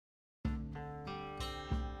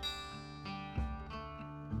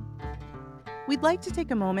We'd like to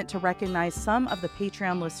take a moment to recognize some of the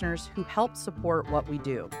Patreon listeners who help support what we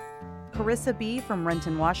do. Carissa B. from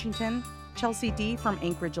Renton, Washington, Chelsea D. from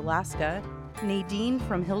Anchorage, Alaska, Nadine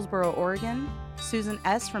from Hillsboro, Oregon, Susan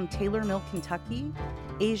S. from Taylor Mill, Kentucky,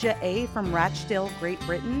 Asia A. from Rochdale, Great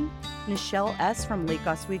Britain, Nichelle S. from Lake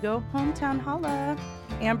Oswego, hometown holla,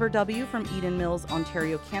 Amber W. from Eden Mills,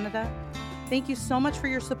 Ontario, Canada. Thank you so much for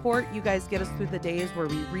your support. You guys get us through the days where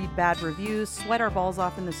we read bad reviews, sweat our balls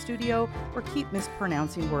off in the studio, or keep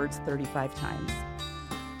mispronouncing words 35 times.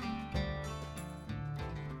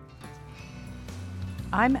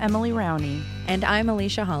 I'm Emily Rowney. And I'm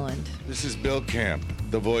Alicia Holland. This is Bill Camp,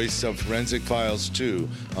 the voice of Forensic Files 2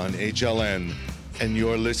 on HLN, and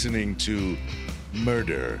you're listening to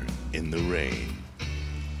Murder in the Rain.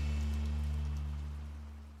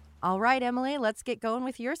 All right, Emily, let's get going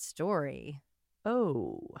with your story.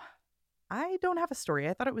 Oh, I don't have a story.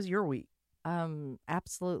 I thought it was your week.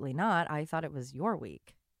 Absolutely not. I thought it was your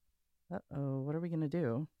week. Uh-oh, what are we going to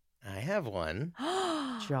do? I have one.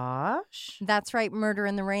 Josh? That's right, Murder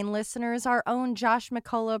in the Rain listeners. Our own Josh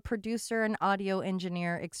McCullough, producer and audio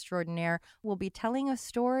engineer extraordinaire, will be telling a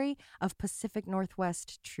story of Pacific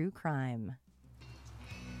Northwest true crime.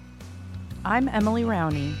 I'm Emily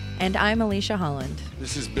Rowney. And I'm Alicia Holland.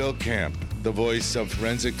 This is Bill Camp, the voice of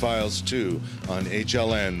Forensic Files 2 on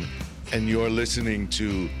HLN, and you're listening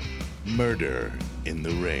to Murder in the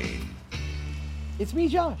Rain. It's me,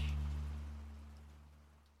 Josh.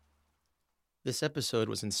 This episode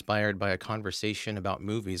was inspired by a conversation about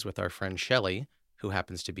movies with our friend Shelley, who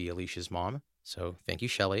happens to be Alicia's mom. So thank you,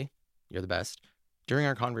 Shelley. You're the best. During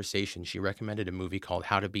our conversation, she recommended a movie called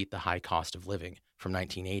How to Beat the High Cost of Living from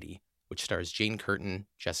 1980, which stars Jane Curtin,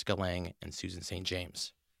 Jessica Lange, and Susan St.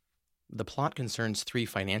 James. The plot concerns three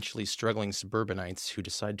financially struggling suburbanites who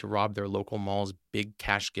decide to rob their local mall's big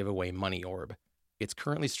cash giveaway money orb. It's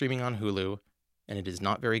currently streaming on Hulu, and it is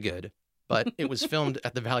not very good, but it was filmed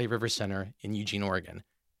at the Valley River Center in Eugene, Oregon,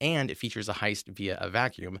 and it features a heist via a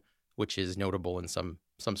vacuum, which is notable in some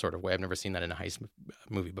sort of way. I've never seen that in a heist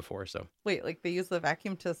movie before. So Wait, like they use the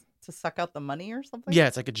vacuum to suck out the money or something? yeah,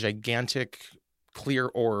 it's like a gigantic clear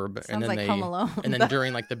orb. Sounds and then like Home Alone. And then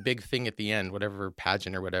during like the big thing at the end, whatever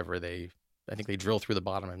pageant or whatever, I think they drill through the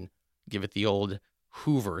bottom and give it the old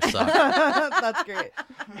Hoover suck. That's great.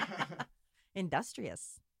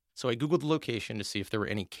 Industrious. So I Googled the location to see if there were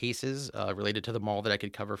any cases related to the mall that I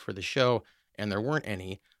could cover for the show, and there weren't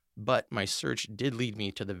any, but my search did lead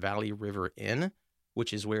me to the Valley River Inn,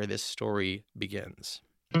 which is where this story begins.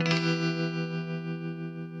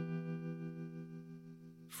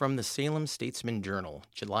 From the Salem Statesman Journal,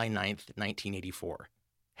 July 9th, 1984.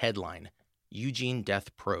 Headline, Eugene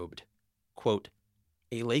Death Probed. Quote,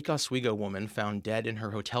 a Lake Oswego woman found dead in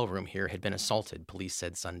her hotel room here had been assaulted, police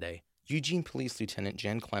said Sunday. Eugene Police Lieutenant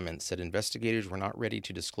Jen Clements said investigators were not ready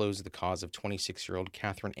to disclose the cause of 26-year-old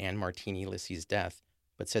Catherine Ann Martini-Lissey's death,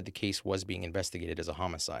 but said the case was being investigated as a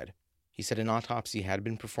homicide. He said an autopsy had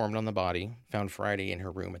been performed on the body, found Friday in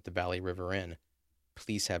her room at the Valley River Inn.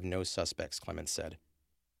 Police have no suspects, Clements said.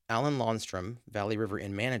 Alan Lawnstrom, Valley River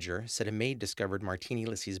Inn manager, said a maid discovered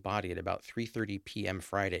Martini-Lissey's body at about 3:30 p.m.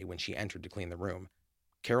 Friday when she entered to clean the room.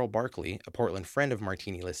 Carol Barkley, a Portland friend of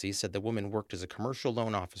Martini-Lissey, said the woman worked as a commercial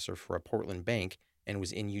loan officer for a Portland bank and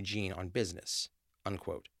was in Eugene on business,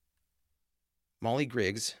 unquote. Molly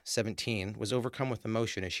Griggs, 17, was overcome with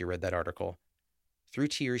emotion as she read that article. Through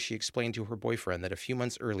tears, she explained to her boyfriend that a few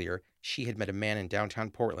months earlier, she had met a man in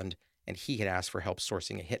downtown Portland and he had asked for help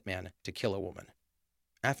sourcing a hitman to kill a woman.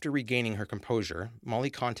 After regaining her composure,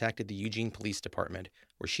 Molly contacted the Eugene Police Department,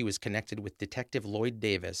 where she was connected with Detective Lloyd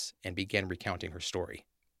Davis and began recounting her story.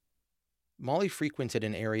 Molly frequented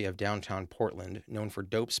an area of downtown Portland known for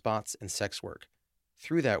dope spots and sex work.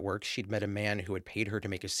 Through that work, she'd met a man who had paid her to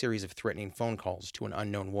make a series of threatening phone calls to an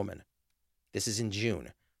unknown woman. This is in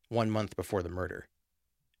June, 1 month before the murder.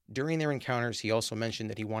 During their encounters, he also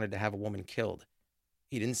mentioned that he wanted to have a woman killed.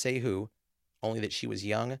 He didn't say who, only that she was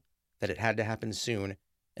young, that it had to happen soon,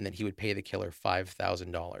 and that he would pay the killer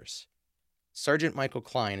 $5,000. Sergeant Michael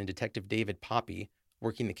Klein and Detective David Poppy,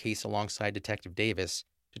 working the case alongside Detective Davis,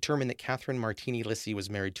 determined that Catherine Martini-Lissey was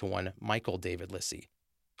married to one Michael David Lissey.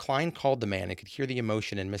 Klein called the man and could hear the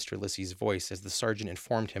emotion in Mr. Lissey's voice as the sergeant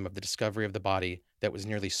informed him of the discovery of the body that was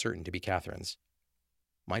nearly certain to be Catherine's.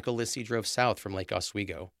 Michael Lissey drove south from Lake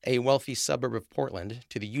Oswego, a wealthy suburb of Portland,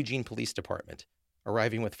 to the Eugene Police Department,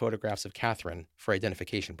 arriving with photographs of Catherine for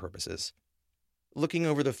identification purposes. Looking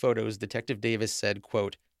over the photos, Detective Davis said,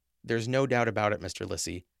 quote, "There's no doubt about it, Mr.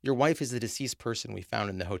 Lissey. Your wife is the deceased person we found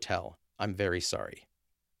in the hotel. I'm very sorry."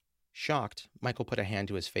 Shocked, Michael put a hand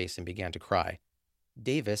to his face and began to cry.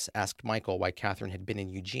 Davis asked Michael why Catherine had been in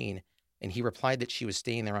Eugene, and he replied that she was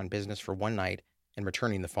staying there on business for one night and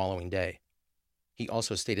returning the following day. He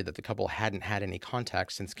also stated that the couple hadn't had any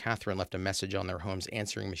contact since Catherine left a message on their home's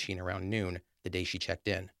answering machine around noon the day she checked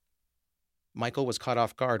in. Michael was caught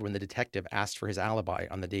off guard when the detective asked for his alibi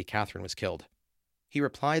on the day Catherine was killed. He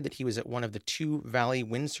replied that he was at one of the 2 Valley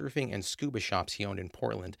windsurfing and scuba shops he owned in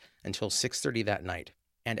Portland until 6:30 that night,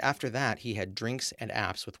 and after that he had drinks and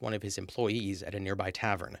apps with one of his employees at a nearby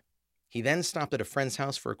tavern. He then stopped at a friend's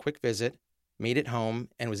house for a quick visit, made it home,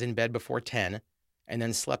 and was in bed before 10, and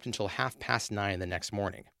then slept until 9:30 the next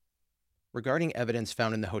morning. Regarding evidence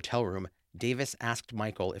found in the hotel room, Davis asked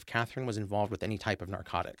Michael if Catherine was involved with any type of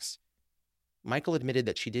narcotics. Michael admitted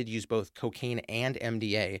that she did use both cocaine and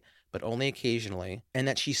MDA, but only occasionally, and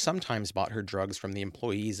that she sometimes bought her drugs from the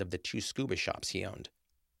employees of the 2 scuba shops he owned.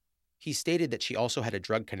 He stated that she also had a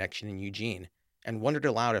drug connection in Eugene, and wondered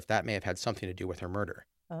aloud if that may have had something to do with her murder.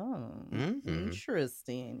 Oh, Mhm.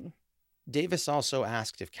 interesting. Davis also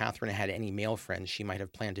asked if Catherine had any male friends she might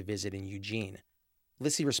have planned to visit in Eugene.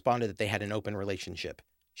 Lissy responded that they had an open relationship.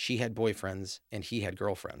 She had boyfriends, and he had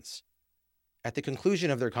girlfriends. At the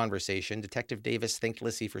conclusion of their conversation, Detective Davis thanked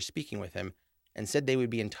Lissy for speaking with him and said they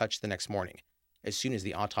would be in touch the next morning, as soon as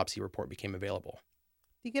the autopsy report became available.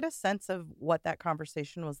 Do you get a sense of what that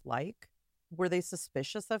conversation was like? Were they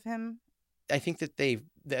suspicious of him? I think that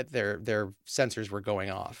their sensors were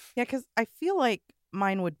going off. Yeah, because I feel like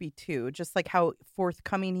mine would be too, just like how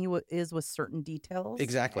forthcoming he is with certain details.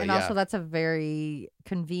 Exactly, And yeah. also, that's a very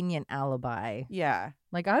convenient alibi. Yeah.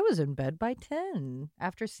 Like, I was in bed by 10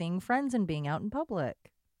 after seeing friends and being out in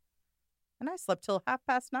public. And I slept till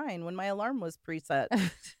 9:30 when my alarm was preset.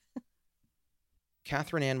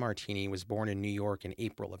 Catherine Ann Martini was born in New York in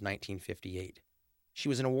April of 1958. She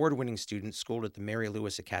was an award-winning student schooled at the Mary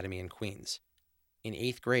Lewis Academy in Queens. In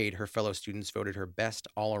 8th grade, her fellow students voted her best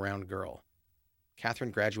all-around girl.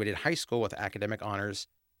 Catherine graduated high school with academic honors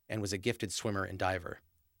and was a gifted swimmer and diver.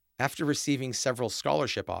 After receiving several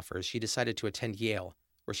scholarship offers, she decided to attend Yale,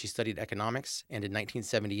 where she studied economics and in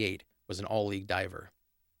 1978 was an all-league diver.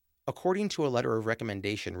 According to a letter of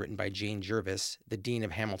recommendation written by Jane Jervis, the dean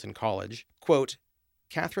of Hamilton College, quote,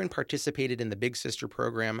 Catherine participated in the Big Sister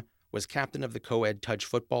program, was captain of the co-ed touch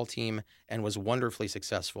football team, and was wonderfully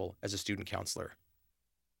successful as a student counselor.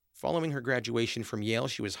 Following her graduation from Yale,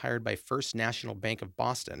 she was hired by First National Bank of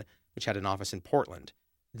Boston, which had an office in Portland.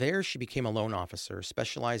 There, she became a loan officer,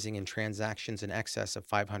 specializing in transactions in excess of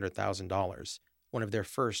 $500,000, one of their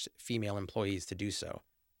first female employees to do so.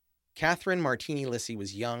 Catherine Martini Lissy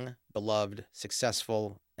was young, beloved,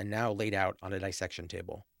 successful, and now laid out on a dissection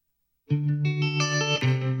table.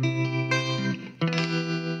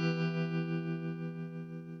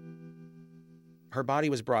 Her body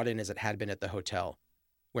was brought in as it had been at the hotel,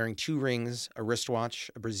 wearing 2 rings, a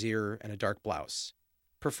wristwatch, a brassiere, and a dark blouse.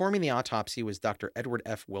 Performing the autopsy was Dr. Edward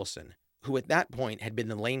F. Wilson, who at that point had been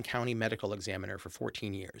the Lane County medical examiner for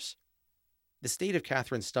 14 years. The state of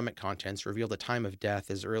Catherine's stomach contents revealed a time of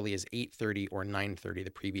death as early as 8:30 or 9:30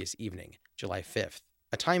 the previous evening, July 5th,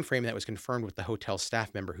 a time frame that was confirmed with the hotel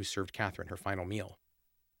staff member who served Catherine her final meal.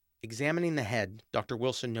 Examining the head, Dr.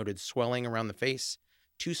 Wilson noted swelling around the face,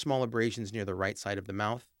 2 small abrasions near the right side of the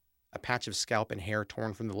mouth, a patch of scalp and hair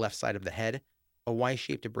torn from the left side of the head, a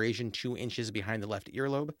Y-shaped abrasion 2 inches behind the left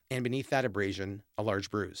earlobe, and beneath that abrasion, a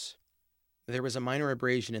large bruise. There was a minor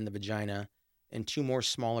abrasion in the vagina and 2 more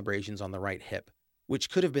small abrasions on the right hip, which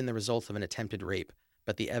could have been the result of an attempted rape,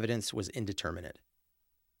 but the evidence was indeterminate.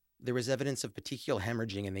 There was evidence of petechial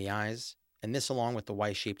hemorrhaging in the eyes, and this, along with the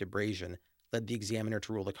Y-shaped abrasion, led the examiner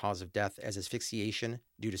to rule the cause of death as asphyxiation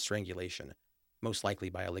due to strangulation, most likely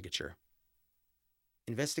by a ligature.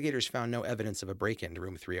 Investigators found no evidence of a break-in to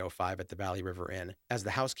room 305 at the Valley River Inn, as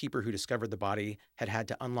the housekeeper who discovered the body had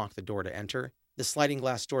to unlock the door to enter, the sliding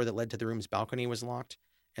glass door that led to the room's balcony was locked,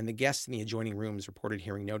 and the guests in the adjoining rooms reported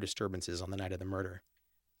hearing no disturbances on the night of the murder.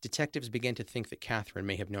 Detectives began to think that Catherine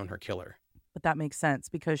may have known her killer. But that makes sense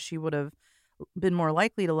because she would have been more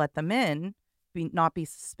likely to let them in, not be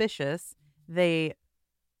suspicious. They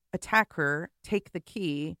attack her, take the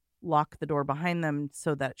key, lock the door behind them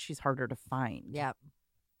so that she's harder to find. Yep.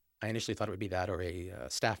 I initially thought it would be that or a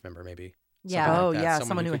staff member, maybe. Yeah. Something Oh, like that. yeah,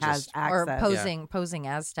 someone who could has just- access. Or posing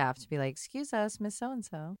as staff to be like, excuse us, Miss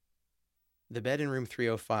So-and-so. The bed in room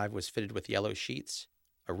 305 was fitted with yellow sheets,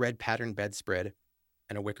 a red patterned bedspread,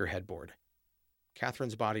 and a wicker headboard.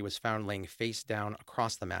 Catherine's body was found laying face down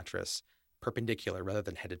across the mattress, perpendicular rather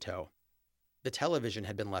than head to toe. The television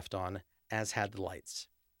had been left on, as had the lights.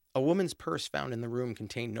 A woman's purse found in the room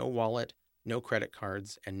contained no wallet, no credit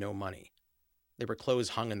cards, and no money. There were clothes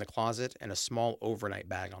hung in the closet and a small overnight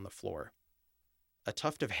bag on the floor. A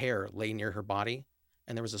tuft of hair lay near her body,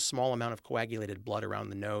 and there was a small amount of coagulated blood around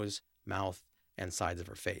the nose, mouth, and sides of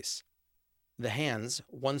her face. The hands,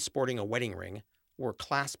 one sporting a wedding ring, were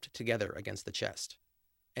clasped together against the chest.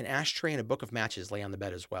 An ashtray and a book of matches lay on the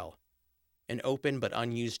bed as well. An open but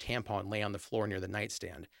unused tampon lay on the floor near the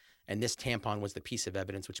nightstand, and this tampon was the piece of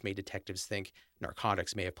evidence which made detectives think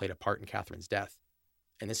narcotics may have played a part in Catherine's death.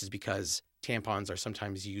 And this is because tampons are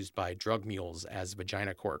sometimes used by drug mules as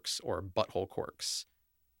vagina corks or butthole corks.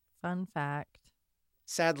 Fun fact.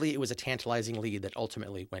 Sadly, it was a tantalizing lead that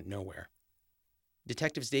ultimately went nowhere.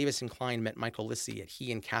 Detectives Davis and Klein met Michael Lissy at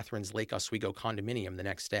he and Catherine's Lake Oswego condominium the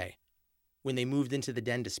next day. When they moved into the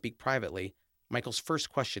den to speak privately, Michael's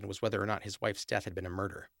first question was whether or not his wife's death had been a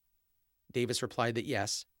murder. Davis replied that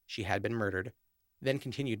yes, she had been murdered, then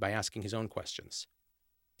continued by asking his own questions.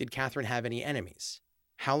 Did Catherine have any enemies?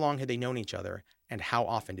 How long had they known each other, and how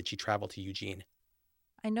often did she travel to Eugene?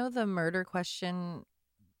 I know the murder question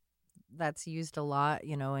that's used a lot,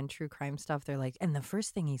 in true crime stuff. They're like, and the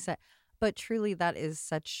first thing he said. But truly, that is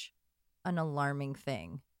such an alarming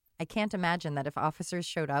thing. I can't imagine that if officers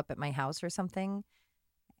showed up at my house or something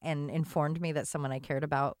and informed me that someone I cared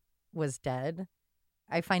about was dead,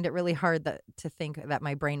 I find it really hard to think that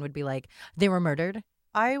my brain would be like, they were murdered.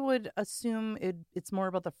 I would assume it's more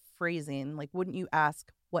about the phrasing. Like, wouldn't you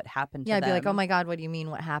ask what happened to Yeah, them? I'd be like, oh my God, what do you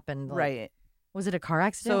mean? What happened? Like, Right. Was it a car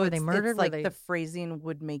accident? So Were they murdered? It's like Were they... the phrasing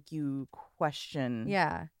would make you question.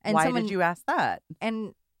 Yeah. And why did you ask that?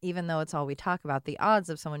 And even though it's all we talk about, the odds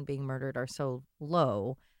of someone being murdered are so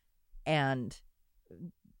low, and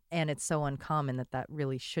it's so uncommon that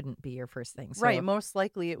really shouldn't be your first thing. So, Right. Most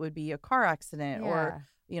likely it would be a car accident or,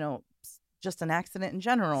 just an accident in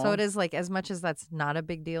general. So it is like, as much as that's not a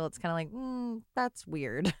big deal, it's kind of like, that's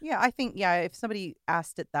weird. Yeah, I think, if somebody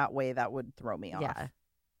asked it that way, that would throw me off. Yeah.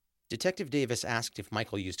 Detective Davis asked if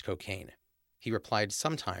Michael used cocaine. He replied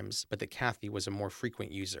sometimes, but that Kathy was a more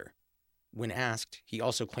frequent user. When asked, he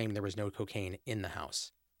also claimed there was no cocaine in the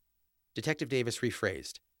house. Detective Davis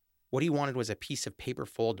rephrased. What he wanted was a piece of paper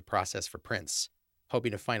fold to process for prints,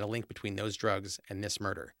 hoping to find a link between those drugs and this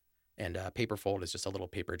murder. And paper fold is just a little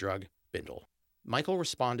paper drug bindle. Michael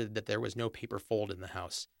responded that there was no paper fold in the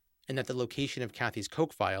house, and that the location of Kathy's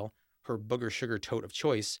coke vial, her booger sugar tote of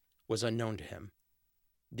choice, was unknown to him.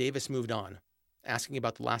 Davis moved on, asking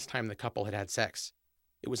about the last time the couple had had sex.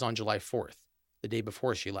 It was on July 4th, the day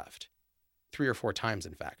before she left. 3 or 4 times,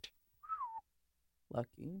 in fact.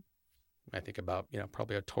 Lucky. I think about,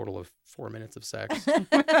 probably a total of 4 minutes of sex.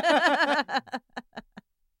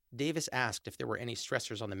 Davis asked if there were any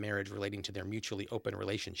stressors on the marriage relating to their mutually open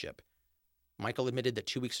relationship. Michael admitted that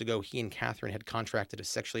 2 weeks ago he and Catherine had contracted a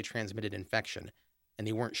sexually transmitted infection, and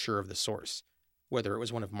they weren't sure of the source, whether it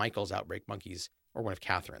was one of Michael's outbreak monkeys or one of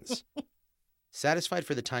Catherine's. Satisfied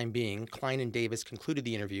for the time being, Klein and Davis concluded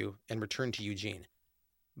the interview and returned to Eugene.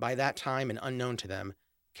 By that time, and unknown to them,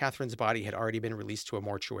 Catherine's body had already been released to a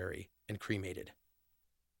mortuary and cremated.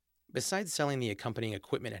 Besides selling the accompanying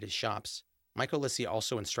equipment at his shops, Michael Lissy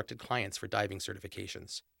also instructed clients for diving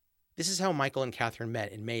certifications. This is how Michael and Catherine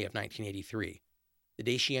met in May of 1983. The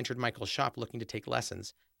day she entered Michael's shop looking to take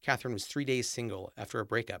lessons, Catherine was 3 days single after a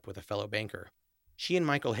breakup with a fellow banker. She and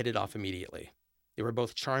Michael hit it off immediately. They were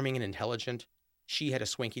both charming and intelligent. She had a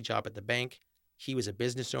swanky job at the bank. He was a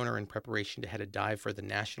business owner in preparation to head a dive for the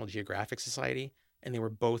National Geographic Society, and they were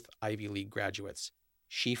both Ivy League graduates.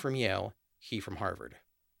 She from Yale, he from Harvard.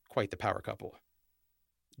 Quite the power couple.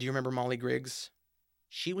 Do you remember Molly Griggs?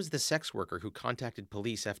 She was the sex worker who contacted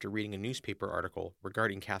police after reading a newspaper article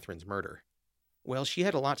regarding Catherine's murder. Well, she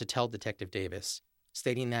had a lot to tell Detective Davis,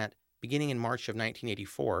 stating that, beginning in March of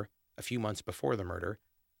 1984, a few months before the murder,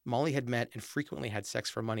 Molly had met and frequently had sex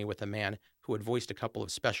for money with a man who had voiced a couple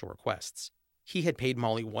of special requests. He had paid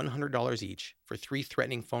Molly $100 each for 3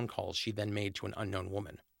 threatening phone calls she then made to an unknown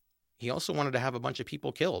woman. He also wanted to have a bunch of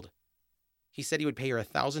people killed. He said he would pay her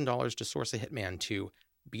 $1,000 to source a hitman to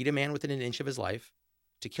beat a man within an inch of his life,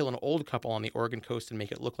 to kill an old couple on the Oregon coast and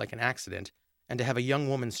make it look like an accident, and to have a young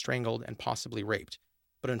woman strangled and possibly raped.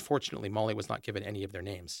 But unfortunately, Molly was not given any of their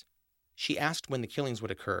names. She asked when the killings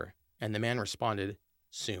would occur, and the man responded,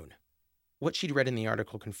 soon. What she'd read in the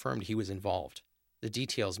article confirmed he was involved. The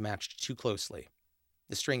details matched too closely.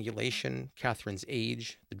 The strangulation, Catherine's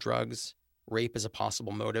age, the drugs, rape as a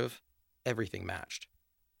possible motive, everything matched.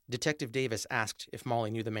 Detective Davis asked if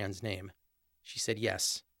Molly knew the man's name. She said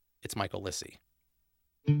yes, it's Michael Lissy.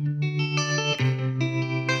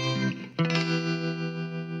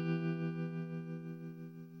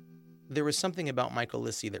 There was something about Michael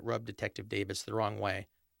Lissy that rubbed Detective Davis the wrong way.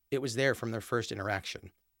 It was there from their first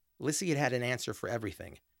interaction. Lissy had had an answer for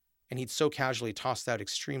everything, and he'd so casually tossed out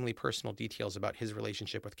extremely personal details about his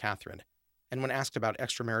relationship with Catherine, and when asked about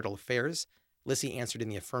extramarital affairs, Lissy answered in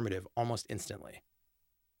the affirmative almost instantly.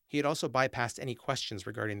 He had also bypassed any questions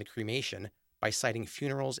regarding the cremation by citing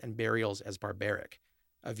funerals and burials as barbaric,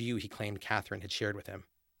 a view he claimed Catherine had shared with him.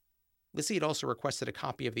 Lissy had also requested a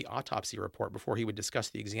copy of the autopsy report before he would discuss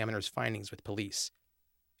the examiner's findings with police,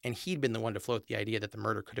 and he'd been the one to float the idea that the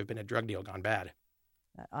murder could have been a drug deal gone bad.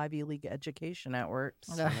 That Ivy League education at work.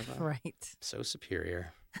 Right. So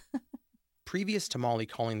superior. Previous to Molly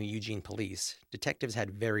calling the Eugene police, detectives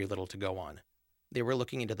had very little to go on. They were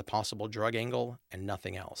looking into the possible drug angle and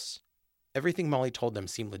nothing else. Everything Molly told them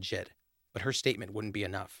seemed legit, but her statement wouldn't be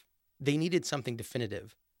enough. They needed something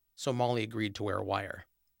definitive, so Molly agreed to wear a wire.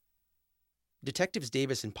 Detectives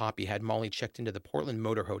Davis and Poppy had Molly checked into the Portland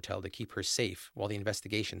Motor Hotel to keep her safe while the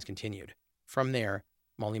investigations continued. From there,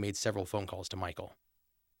 Molly made several phone calls to Michael.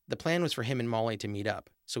 The plan was for him and Molly to meet up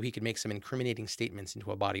so he could make some incriminating statements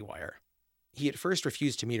into a body wire. He at first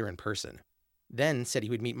refused to meet her in person, then said he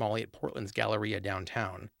would meet Molly at Portland's Galleria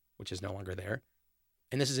downtown, which is no longer there.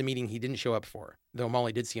 And this is a meeting he didn't show up for, though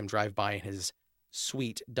Molly did see him drive by in his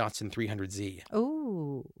sweet Datsun 300Z.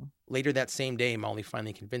 Ooh. Later that same day, Molly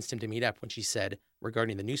finally convinced him to meet up when she said,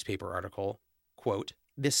 regarding the newspaper article, quote,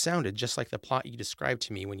 "This sounded just like the plot you described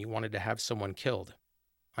to me when you wanted to have someone killed.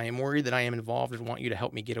 I am worried that I am involved and want you to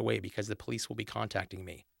help me get away because the police will be contacting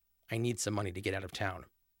me. I need some money to get out of town."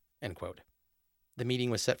 End quote. The meeting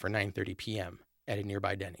was set for 9:30 p.m. at a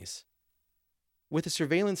nearby Denny's. With a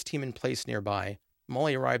surveillance team in place nearby,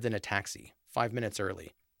 Molly arrived in a taxi 5 minutes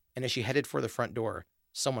early, and as she headed for the front door,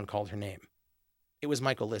 someone called her name. It was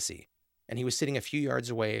Michael Lissy, and he was sitting a few yards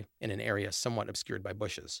away in an area somewhat obscured by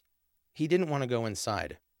bushes. He didn't want to go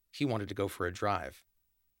inside. He wanted to go for a drive.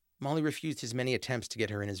 Molly refused his many attempts to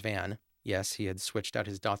get her in his van. Yes, he had switched out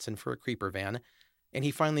his Datsun for a creeper van, and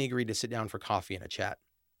he finally agreed to sit down for coffee and a chat.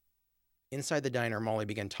 Inside the diner, Molly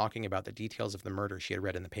began talking about the details of the murder she had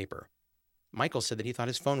read in the paper. Michael said that he thought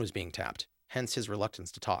his phone was being tapped, hence his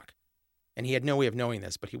reluctance to talk. And he had no way of knowing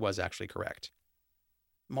this, but he was actually correct.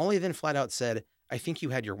 Molly then flat out said, "I think you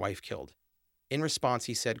had your wife killed." In response,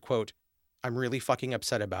 he said, quote, "I'm really fucking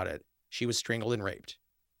upset about it. She was strangled and raped."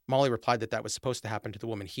 Molly replied that that was supposed to happen to the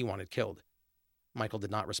woman he wanted killed. Michael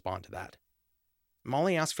did not respond to that.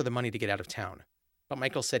 Molly asked for the money to get out of town, but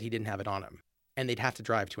Michael said he didn't have it on him, and they'd have to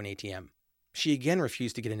drive to an ATM. She again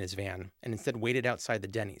refused to get in his van and instead waited outside the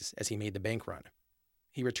Denny's as he made the bank run.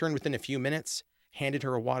 He returned within a few minutes, handed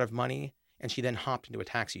her a wad of money, and she then hopped into a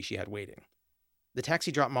taxi she had waiting. The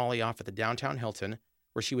taxi dropped Molly off at the downtown Hilton,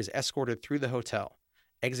 where she was escorted through the hotel,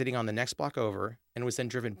 exiting on the next block over, and was then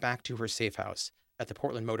driven back to her safe house at the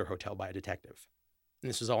Portland Motor Hotel by a detective. And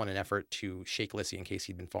this was all in an effort to shake Lissy in case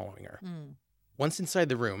he'd been following her. Once inside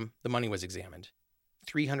the room, the money was examined.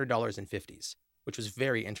 $300 in 50s, which was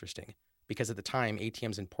very interesting, because at the time,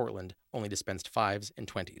 ATMs in Portland only dispensed 5s and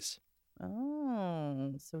 20s.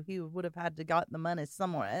 Oh, so he would have had to got the money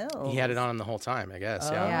somewhere else. He had it on him the whole time, I guess.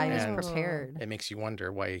 Oh. Yeah, he And was prepared. it makes you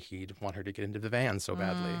wonder why he'd want her to get into the van so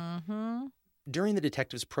badly. Mm-hmm. During the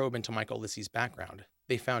detectives' probe into Michael Lissy's background,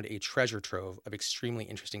 they found a treasure trove of extremely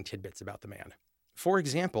interesting tidbits about the man. For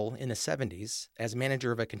example, in the 70s, as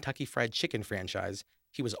manager of a Kentucky Fried Chicken franchise,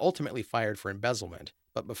 he was ultimately fired for embezzlement.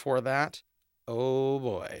 But before that, oh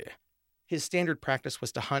boy. His standard practice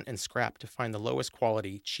was to hunt and scrap to find the lowest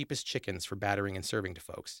quality, cheapest chickens for battering and serving to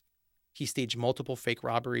folks. He staged multiple fake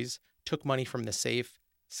robberies, took money from the safe,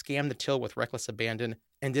 scammed the till with reckless abandon,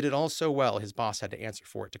 and did it all so well his boss had to answer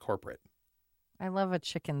for it to corporate. I love a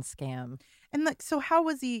chicken scam. And so how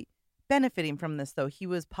was he benefiting from this, though? He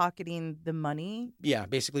was pocketing the money? Yeah,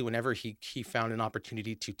 basically whenever he found an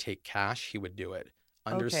opportunity to take cash, he would do it.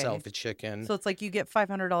 Undersell the chicken. So it's like you get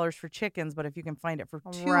 $500 for chickens, but if you can find it for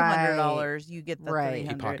 $200, Right. you get the Right. He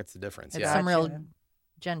 $300. pockets the difference, It's yeah. some real Gotcha.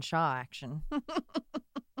 Jen Shaw action.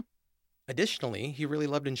 Additionally, he really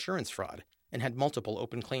loved insurance fraud and had multiple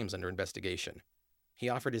open claims under investigation. He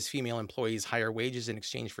offered his female employees higher wages in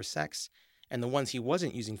exchange for sex, and the ones he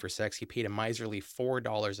wasn't using for sex, he paid a miserly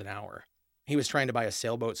 $4 an hour. He was trying to buy a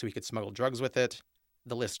sailboat so he could smuggle drugs with it.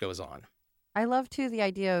 The list goes on. I love, too, the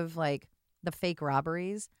idea of, like, the fake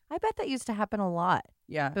robberies. I bet that used to happen a lot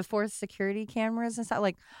Yeah. before security cameras and stuff.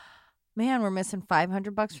 Like, man, we're missing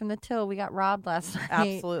 $500 from the till. We got robbed last night.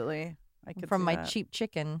 Absolutely. I could From see my that. cheap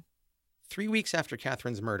chicken. 3 weeks after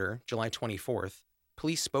Catherine's murder, July 24th,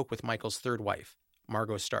 police spoke with Michael's third wife,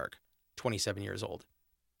 Margot Stark, 27 years old.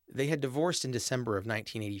 They had divorced in December of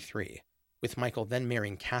 1983, with Michael then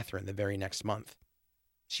marrying Catherine the very next month.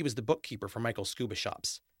 She was the bookkeeper for Michael's scuba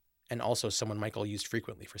shops, and also someone Michael used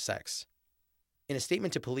frequently for sex. In a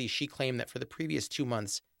statement to police, she claimed that for the previous 2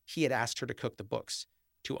 months, he had asked her to cook the books,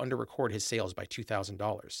 to underrecord his sales by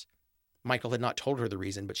 $2,000. Michael had not told her the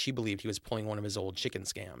reason, but she believed he was pulling one of his old chicken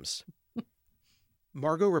scams.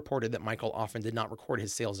 Margot reported that Michael often did not record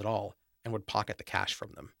his sales at all and would pocket the cash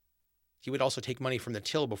from them. He would also take money from the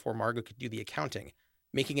till before Margot could do the accounting,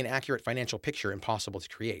 making an accurate financial picture impossible to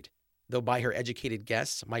create, though by her educated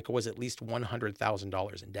guess, Michael was at least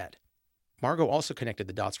 $100,000 in debt. Margot also connected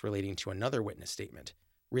the dots relating to another witness statement,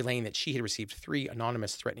 relaying that she had received 3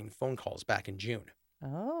 anonymous threatening phone calls back in June.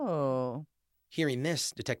 Oh. Hearing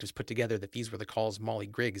this, detectives put together that these were the calls Molly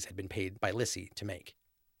Griggs had been paid by Lissy to make.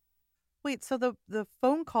 Wait, so the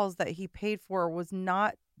phone calls that he paid for was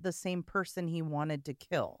not the same person he wanted to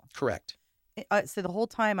kill? Correct. So the whole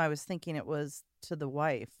time I was thinking it was to the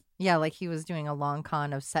wife. Yeah, like he was doing a long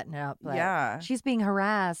con of setting it up. Like, Yeah. she's being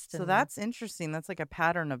harassed. So and- that's interesting. That's like a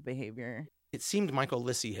pattern of behavior. It seemed Michael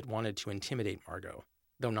Lissy had wanted to intimidate Margot,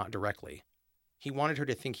 though not directly. He wanted her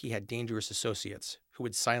to think he had dangerous associates who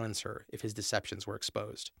would silence her if his deceptions were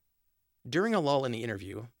exposed. During a lull in the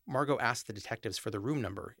interview, Margot asked the detectives for the room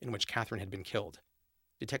number in which Catherine had been killed.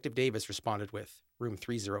 Detective Davis responded with room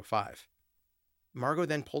 305. Margot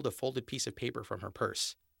then pulled a folded piece of paper from her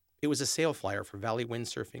purse. It was a sale flyer for Valley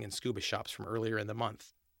Windsurfing and Scuba Shops from earlier in the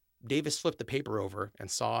month. Davis flipped the paper over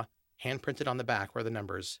and saw, hand-printed on the back, were the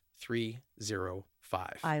numbers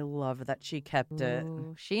 305. I love that she kept it.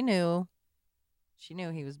 Ooh, she knew. She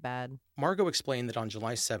knew he was bad. Margot explained that on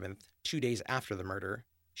July 7th, 2 days after the murder,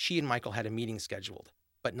 she and Michael had a meeting scheduled,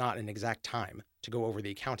 but not an exact time, to go over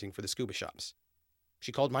the accounting for the scuba shops.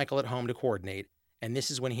 She called Michael at home to coordinate, and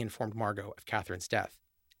this is when he informed Margot of Catherine's death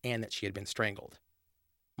and that she had been strangled.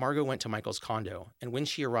 Margot went to Michael's condo, and when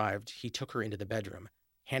she arrived, he took her into the bedroom,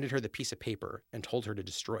 handed her the piece of paper, and told her to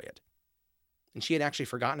destroy it. And she had actually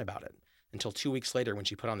forgotten about it until 2 weeks later when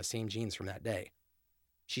she put on the same jeans from that day.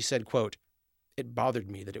 She said, quote, "It bothered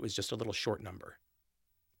me that it was just a little short number."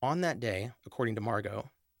 On that day, according to Margot,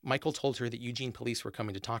 Michael told her that Eugene police were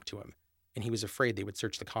coming to talk to him, and he was afraid they would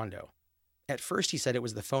search the condo. At first, he said it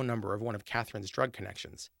was the phone number of one of Catherine's drug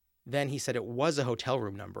connections. Then he said it was a hotel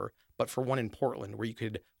room number, but for one in Portland where you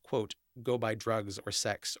could, quote, go buy drugs or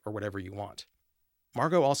sex or whatever you want.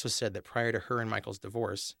 Margot also said that prior to her and Michael's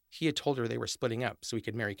divorce, he had told her they were splitting up so he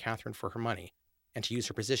could marry Catherine for her money and to use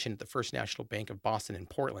her position at the First National Bank of Boston in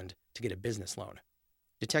Portland to get a business loan.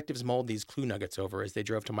 Detectives mulled these clue nuggets over as they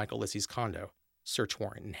drove to Michael Lissy's condo, search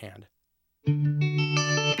warrant in hand.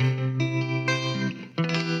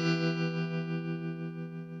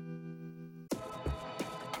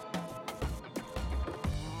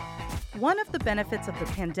 One of the benefits of the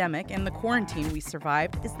pandemic and the quarantine we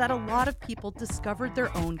survived is that a lot of people discovered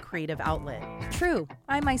their own creative outlet. True.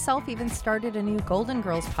 I myself even started a new Golden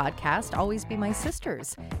Girls podcast, Always Be My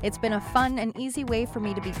Sisters. It's been a fun and easy way for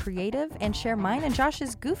me to be creative and share mine and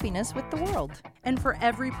Josh's goofiness with the world. And for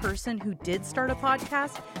every person who did start a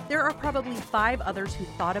podcast, there are probably 5 others who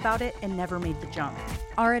thought about it and never made the jump.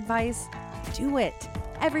 Our advice: do it.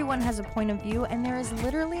 Everyone has a point of view, and there is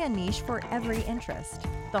literally a niche for every interest.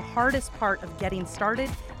 The hardest part of getting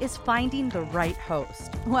started is finding the right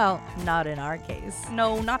host. Well, not in our case.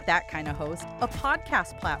 No, not that kind of host, a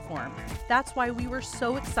podcast platform. That's why we were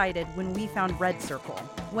so excited when we found Red Circle.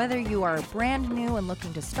 Whether you are brand new and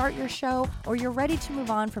looking to start your show, or you're ready to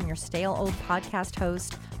move on from your stale old podcast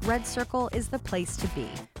host, Red Circle is the place to be.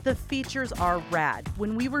 The features are rad.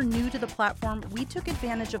 When we were new to the platform, we took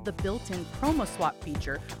advantage of the built-in promo swap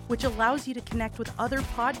feature, which allows you to connect with other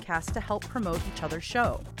podcasts to help promote each other's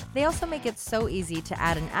show. They also make it so easy to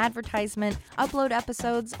add an advertisement, upload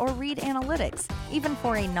episodes, or read analytics, even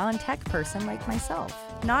for a non-tech person like myself.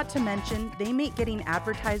 Not to mention, they make getting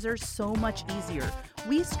advertisers so much easier.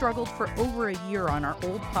 We struggled for over a year on our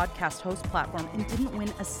old podcast host platform and didn't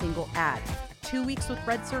win a single ad. 2 weeks with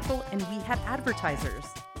Red Circle and we had advertisers.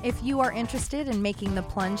 If you are interested in making the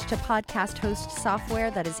plunge to podcast host software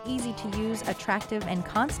that is easy to use, attractive, and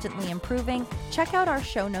constantly improving, check out our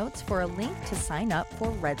show notes for a link to sign up for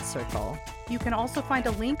Red Circle. You can also find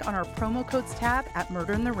a link on our promo codes tab at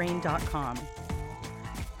murderintherain.com.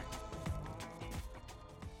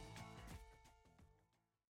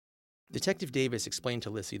 Detective Davis explained to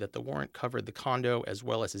Lissy that the warrant covered the condo as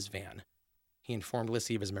well as his van. He informed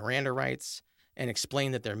Lissy of his Miranda rights and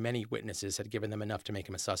explained that their many witnesses had given them enough to make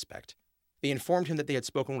him a suspect. They informed him that they had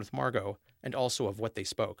spoken with Margot and also of what they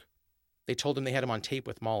spoke. They told him they had him on tape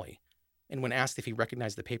with Molly, and when asked if he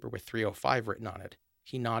recognized the paper with 305 written on it,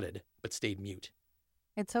 he nodded but stayed mute.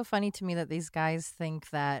 It's so funny to me that these guys think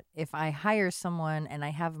that if I hire someone and I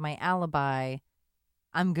have my alibi,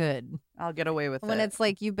 I'm good. I'll get away with it. When it's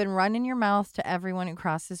like you've been running your mouth to everyone who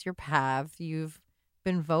crosses your path, you've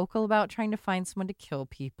been vocal about trying to find someone to kill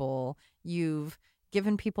people, you've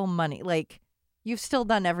given people money. Like, you've still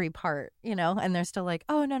done every part, and they're still like,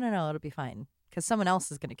 oh, no, it'll be fine because someone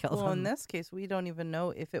else is going to kill Well, them. in this case, we don't even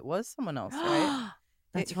know if it was someone else, right?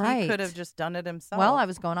 That's right. He could have just done it himself. Well, I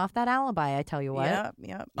was going off that alibi, I tell you what.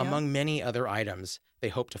 Yeah. Among many other items, they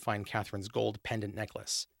hoped to find Catherine's gold pendant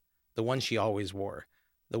necklace, the one she always wore,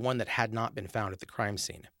 the one that had not been found at the crime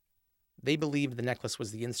scene. They believed the necklace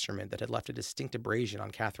was the instrument that had left a distinct abrasion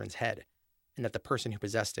on Catherine's head, and that the person who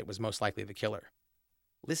possessed it was most likely the killer.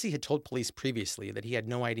 Lissy had told police previously that he had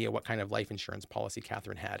no idea what kind of life insurance policy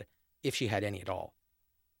Catherine had, if she had any at all.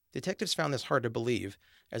 Detectives found this hard to believe,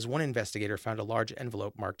 as one investigator found a large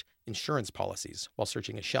envelope marked insurance policies while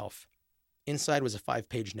searching a shelf. Inside was a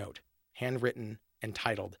 5-page note, handwritten and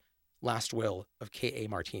titled, Last Will of K.A.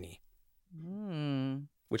 Martini,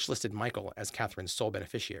 which listed Michael as Catherine's sole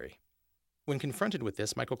beneficiary. When confronted with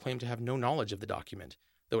this, Michael claimed to have no knowledge of the document,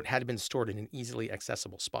 though it had been stored in an easily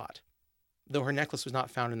accessible spot. Though her necklace was not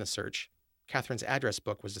found in the search, Catherine's address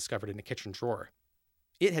book was discovered in a kitchen drawer.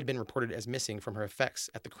 It had been reported as missing from her effects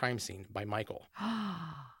at the crime scene by Michael.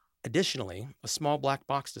 Additionally, a small black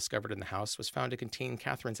box discovered in the house was found to contain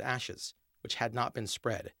Catherine's ashes, which had not been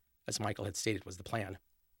spread, as Michael had stated was the plan.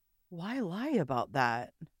 Why lie about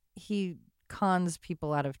that? He cons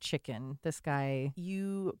people out of chicken. This guy.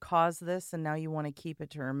 You caused this and now you want to keep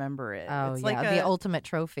it to remember it. Oh, it's yeah, like the ultimate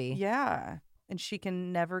trophy. Yeah, and she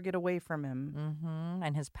can never get away from him. Mm-hmm.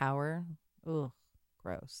 And his power. Ugh,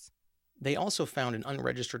 gross. They also found an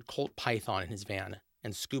unregistered Colt Python in his van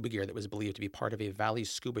and scuba gear that was believed to be part of a Valley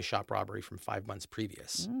scuba shop robbery from 5 months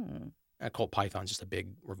previous. A Colt Python's just a big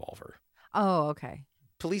revolver. Oh, okay.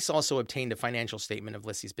 Police also obtained a financial statement of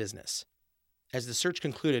Lissy's business. As the search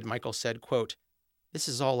concluded, Michael said, quote, "This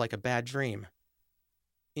is all like a bad dream."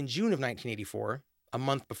 In June of 1984, a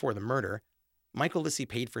month before the murder, Michael Lissy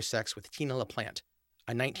paid for sex with Tina LaPlante,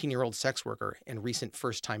 a 19-year-old sex worker and recent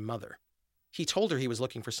first-time mother. He told her he was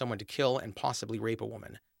looking for someone to kill and possibly rape a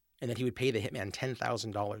woman, and that he would pay the hitman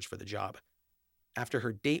 $10,000 for the job. After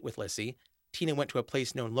her date with Lissy, Tina went to a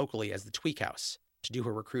place known locally as the Tweak House to do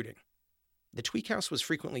her recruiting. The Tweak House was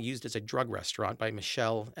frequently used as a drug restaurant by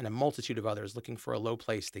Michelle and a multitude of others looking for a low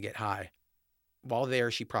place to get high. While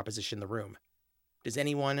there, she propositioned the room. Does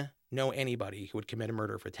anyone know anybody who would commit a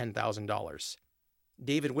murder for $10,000?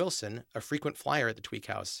 David Wilson, a frequent flyer at the Tweak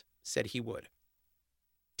House, said he would.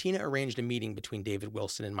 Tina arranged a meeting between David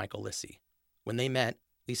Wilson and Michael Lissy. When they met,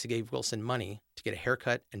 Lisa gave Wilson money to get a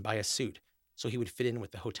haircut and buy a suit so he would fit in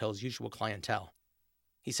with the hotel's usual clientele.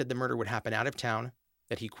 He said the murder would happen out of town,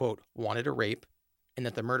 that he, quote, wanted a rape, and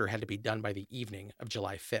that the murder had to be done by the evening of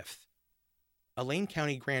July 5th. A Lane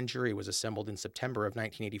County grand jury was assembled in September of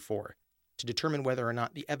 1984 to determine whether or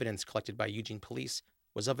not the evidence collected by Eugene police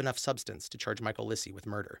was of enough substance to charge Michael Lissy with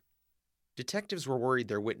murder. Detectives were worried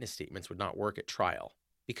their witness statements would not work at trial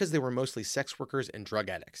because they were mostly sex workers and drug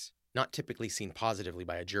addicts, not typically seen positively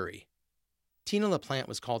by a jury. Tina LaPlante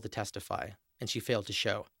was called to testify, and she failed to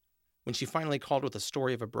show. When she finally called with a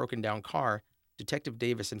story of a broken-down car, Detective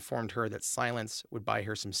Davis informed her that silence would buy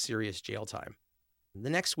her some serious jail time. The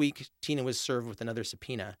next week, Tina was served with another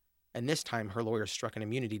subpoena, and this time her lawyer struck an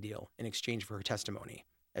immunity deal in exchange for her testimony,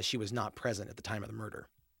 as she was not present at the time of the murder.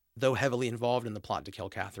 Though heavily involved in the plot to kill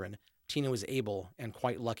Catherine, Tina was able and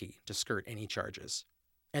quite lucky to skirt any charges.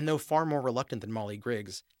 And though far more reluctant than Molly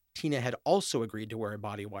Griggs, Tina had also agreed to wear a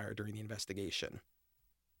body wire during the investigation.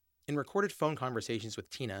 In recorded phone conversations with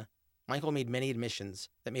Tina, Michael made many admissions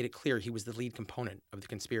that made it clear he was the lead component of the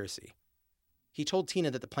conspiracy. He told Tina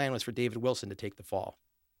that the plan was for David Wilson to take the fall.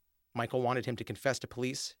 Michael wanted him to confess to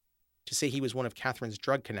police, to say he was one of Catherine's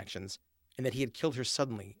drug connections, and that he had killed her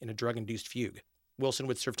suddenly in a drug-induced fugue. Wilson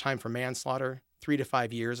would serve time for manslaughter, 3 to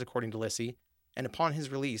 5 years, according to Lissy, and upon his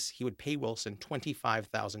release, he would pay Wilson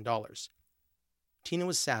 $25,000. Tina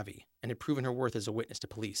was savvy and had proven her worth as a witness to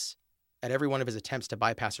police. At every one of his attempts to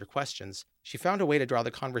bypass her questions, she found a way to draw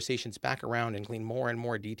the conversations back around and glean more and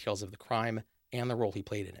more details of the crime and the role he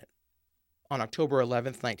played in it. On October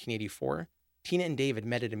 11th, 1984, Tina and David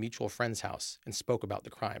met at a mutual friend's house and spoke about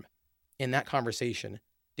the crime. In that conversation,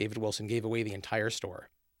 David Wilson gave away the entire store.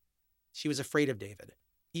 She was afraid of David.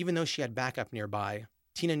 Even though she had backup nearby,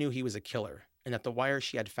 Tina knew he was a killer, and that the wire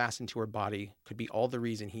she had fastened to her body could be all the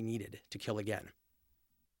reason he needed to kill again.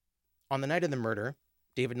 On the night of the murder,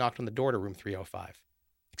 David knocked on the door to room 305,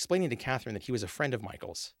 explaining to Catherine that he was a friend of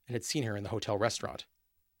Michael's and had seen her in the hotel restaurant.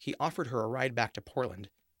 He offered her a ride back to Portland,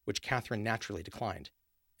 which Catherine naturally declined,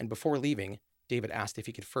 and before leaving, David asked if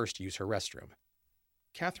he could first use her restroom.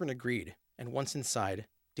 Catherine agreed, and once inside,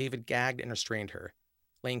 David gagged and restrained her,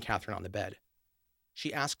 laying Catherine on the bed.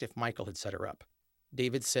 She asked if Michael had set her up.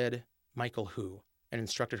 David said, "Michael who?" and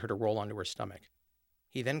instructed her to roll onto her stomach.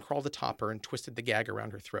 He then crawled atop her and twisted the gag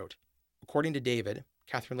around her throat. According to David,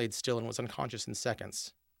 Catherine laid still and was unconscious in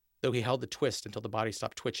seconds, though he held the twist until the body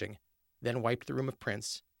stopped twitching, then wiped the room of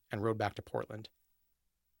prints and rode back to Portland.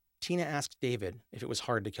 Tina asked David if it was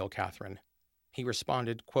hard to kill Catherine. He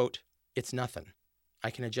responded, quote, "It's nothing.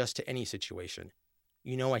 I can adjust to any situation.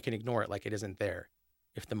 You know I can ignore it like it isn't there,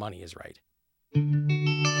 if the money is right."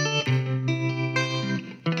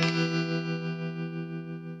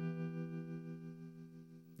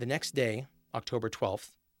 The next day, October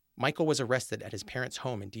 12th, Michael was arrested at his parents'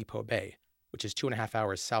 home in Depot Bay, which is 2.5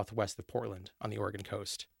 hours southwest of Portland on the Oregon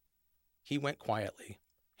coast. He went quietly.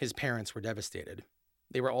 His parents were devastated.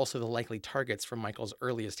 They were also the likely targets for Michael's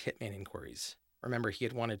earliest hitman inquiries. Remember, he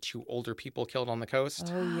had wanted 2 older people killed on the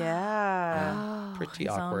coast? Oh, yeah. Pretty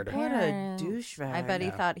his own awkward. What a parents. douchebag. I bet he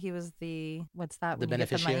Yeah. thought he was the, what's that? The when you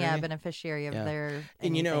get money? beneficiary? Yeah, beneficiary of Yeah. their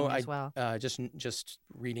And you know, anything as well. just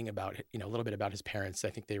reading about, a little bit about his parents, I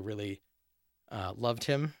think they really loved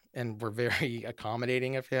him and were very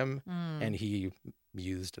accommodating of him, Mm. and he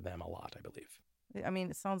used them a lot, I believe. I mean,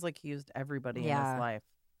 it sounds like he used everybody in Yeah. his life.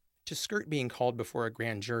 To skirt being called before a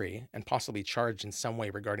grand jury and possibly charged in some way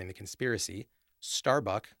regarding the conspiracy,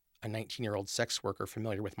 Starbuck, a 19-year-old sex worker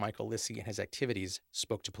familiar with Michael Lissy and his activities,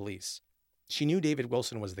 spoke to police. She knew David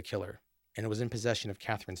Wilson was the killer and was in possession of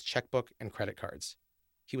Catherine's checkbook and credit cards.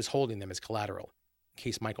 He was holding them as collateral in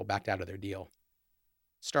case Michael backed out of their deal.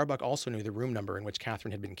 Starbuck also knew the room number in which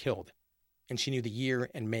Catherine had been killed, and she knew the year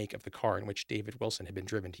and make of the car in which David Wilson had been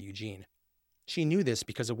driven to Eugene. She knew this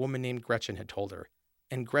because a woman named Gretchen had told her,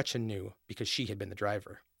 and Gretchen knew because she had been the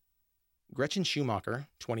driver. Gretchen Schumacher,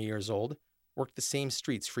 20 years old, worked the same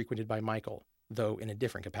streets frequented by Michael, though in a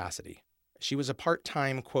different capacity. She was a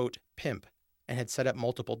part-time, quote, pimp, and had set up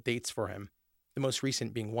multiple dates for him, the most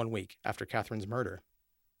recent being 1 week after Catherine's murder.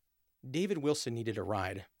 David Wilson needed a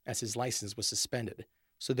ride, as his license was suspended,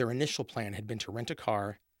 so their initial plan had been to rent a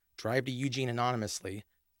car, drive to Eugene anonymously,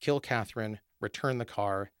 kill Catherine, return the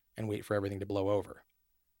car, and wait for everything to blow over.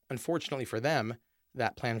 Unfortunately for them,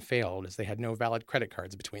 that plan failed as they had no valid credit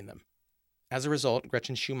cards between them. As a result,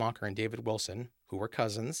 Gretchen Schumacher and David Wilson, who were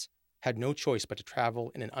cousins, had no choice but to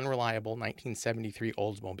travel in an unreliable 1973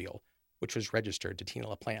 Oldsmobile, which was registered to Tina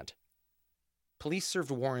LaPlante. Police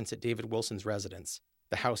served warrants at David Wilson's residence,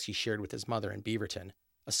 the house he shared with his mother in Beaverton,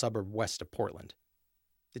 a suburb west of Portland.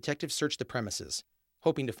 Detectives searched the premises,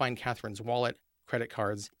 hoping to find Catherine's wallet, credit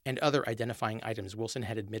cards, and other identifying items Wilson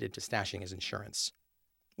had admitted to stashing as insurance.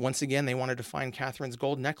 Once again, they wanted to find Catherine's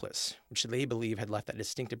gold necklace, which they believe had left that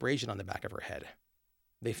distinct abrasion on the back of her head.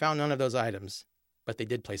 They found none of those items, but they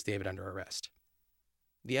did place David under arrest.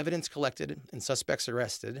 The evidence collected and suspects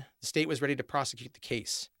arrested, the state was ready to prosecute the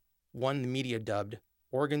case, one the media dubbed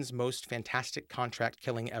Oregon's most fantastic contract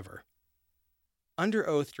killing ever. Under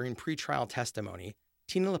oath during pretrial testimony,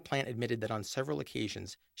 Tina LaPlante admitted that on several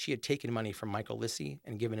occasions she had taken money from Michael Lissy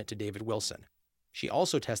and given it to David Wilson. She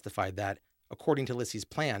also testified that, according to Lissy's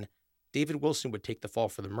plan, David Wilson would take the fall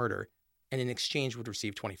for the murder and in exchange would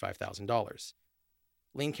receive $25,000.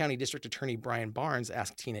 Lane County District Attorney Brian Barnes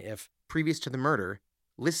asked Tina if, previous to the murder,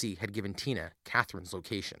 Lissy had given Tina Catherine's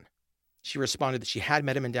location. She responded that she had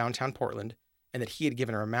met him in downtown Portland and that he had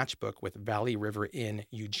given her a matchbook with Valley River Inn,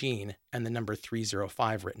 Eugene, and the number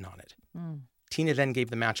 305 written on it. Mm. Tina then gave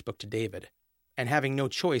the matchbook to David, and having no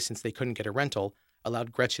choice since they couldn't get a rental,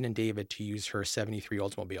 allowed Gretchen and David to use her 73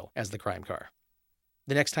 Oldsmobile as the crime car.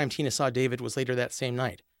 The next time Tina saw David was later that same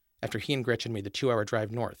night, after he and Gretchen made the 2-hour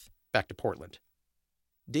drive north, back to Portland.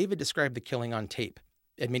 David described the killing on tape,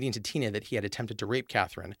 admitting to Tina that he had attempted to rape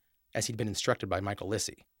Catherine, as he'd been instructed by Michael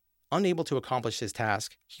Lissy. Unable to accomplish his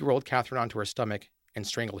task, he rolled Catherine onto her stomach and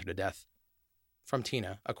strangled her to death. From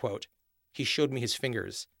Tina, a quote, "He showed me his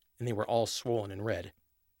fingers, and they were all swollen and red."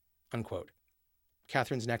 Unquote.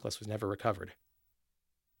 Catherine's necklace was never recovered.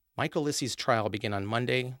 Michael Lissy's trial began on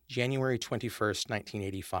Monday, January 21st,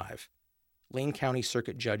 1985. Lane County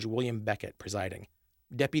Circuit Judge William Beckett presiding.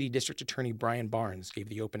 Deputy District Attorney Brian Barnes gave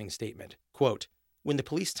the opening statement. Quote, "When the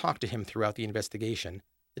police talked to him throughout the investigation,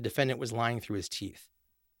 the defendant was lying through his teeth.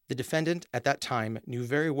 The defendant, at that time, knew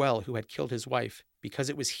very well who had killed his wife because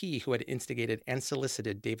it was he who had instigated and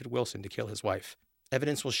solicited David Wilson to kill his wife.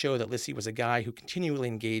 Evidence will show that Lissy was a guy who continually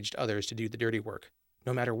engaged others to do the dirty work,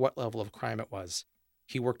 no matter what level of crime it was.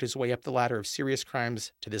 He worked his way up the ladder of serious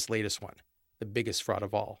crimes to this latest one, the biggest fraud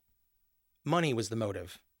of all. Money was the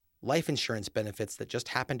motive. Life insurance benefits that just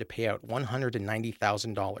happened to pay out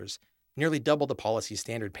 $190,000, nearly double the policy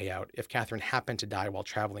standard payout if Catherine happened to die while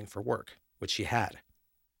traveling for work, which she had.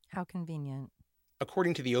 How convenient.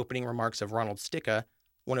 According to the opening remarks of Ronald Sticka,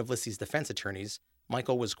 one of Lissy's defense attorneys,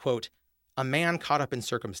 Michael was, quote, "a man caught up in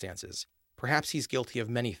circumstances, Perhaps he's guilty of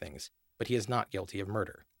many things, but he is not guilty of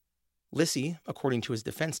murder. Lissie, according to his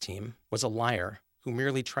defense team, was a liar who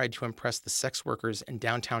merely tried to impress the sex workers and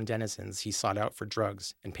downtown denizens he sought out for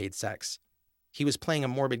drugs and paid sex. He was playing a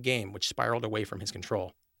morbid game which spiraled away from his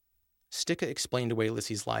control. Sticca explained away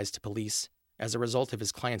Lissie's lies to police as a result of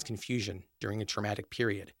his client's confusion during a traumatic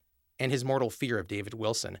period and his mortal fear of David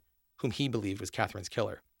Wilson, whom he believed was Catherine's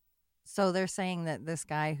killer. So they're saying that this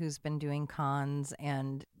guy who's been doing cons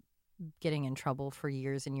and getting in trouble for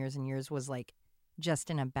years and years and years was like just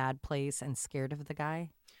in a bad place and scared of the guy?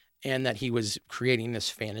 And that he was creating this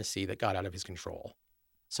fantasy that got out of his control.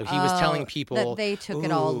 So he was telling people that they took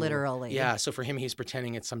it all "Ooh." literally. Yeah, so for him, he's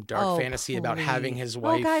pretending it's some dark fantasy about having his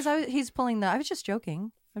wife. Oh, guys, he's pulling the. I was just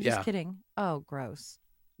joking. I was Yeah. just kidding. Oh, gross.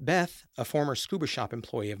 Beth, a former scuba shop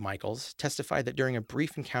employee of Michael's, testified that during a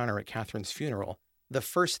brief encounter at Catherine's funeral, the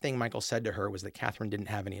first thing Michael said to her was that Catherine didn't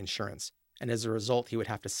have any insurance, and as a result, he would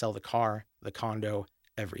have to sell the car, the condo,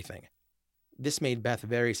 everything. This made Beth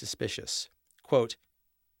very suspicious. Quote,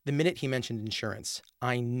 "The minute he mentioned insurance,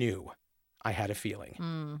 I knew. I had a feeling."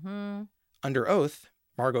 Mm-hmm. Under oath,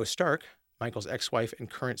 Margot Stark, Michael's ex-wife and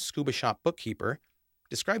current scuba shop bookkeeper,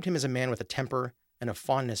 described him as a man with a temper and a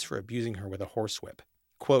fondness for abusing her with a horsewhip.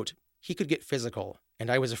 Quote, "He could get physical, and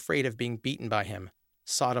I was afraid of being beaten by him,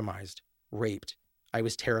 sodomized, raped. I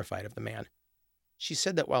was terrified of the man." She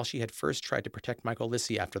said that while she had first tried to protect Michael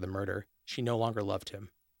Lissie after the murder, she no longer loved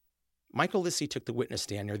him. Michael Lissie took the witness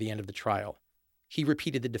stand near the end of the trial. He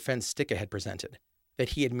repeated the defense Sticca had presented, that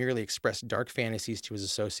he had merely expressed dark fantasies to his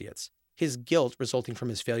associates, his guilt resulting from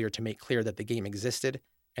his failure to make clear that the game existed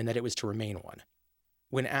and that it was to remain one.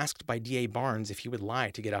 When asked by D.A. Barnes if he would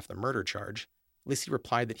lie to get off the murder charge, Lissie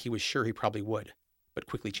replied that he was sure he probably would, but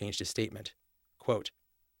quickly changed his statement. Quote,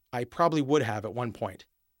 "I probably would have at one point.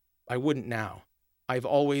 I wouldn't now. I've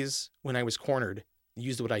always, when I was cornered,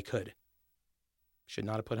 used what I could." Should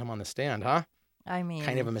not have put him on the stand, huh? I mean,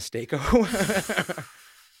 Kind of a mistake. But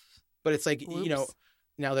it's like, you know, Whoops.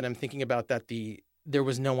 now that I'm thinking about that, there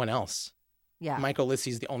was no one else. yeah. Michael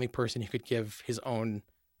Lissie's the only person who could give his own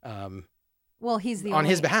Well, he's the on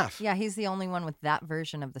only, his behalf. Yeah, he's the only one with that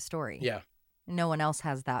version of the story. Yeah. No one else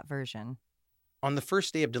has that version. On the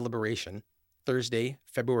first day of deliberation, Thursday,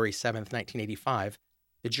 February 7th, 1985,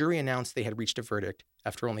 the jury announced they had reached a verdict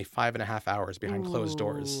after only 5.5 hours behind closed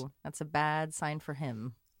doors. Ooh, that's a bad sign for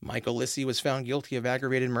him. Michael Lissie was found guilty of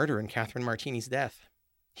aggravated murder in Catherine Martini's death.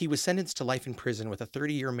 He was sentenced to life in prison with a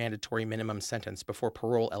 30-year mandatory minimum sentence before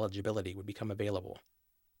parole eligibility would become available.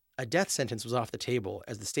 A death sentence was off the table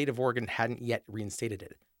as the state of Oregon hadn't yet reinstated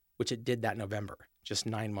it, which it did that November, just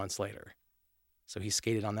 9 months later. So he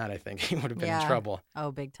skated on that, I think. He would have been in trouble.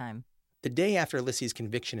 Oh, big time. The day after Lissie's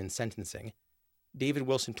conviction and sentencing, David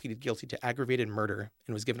Wilson pleaded guilty to aggravated murder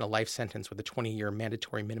and was given a life sentence with a 20-year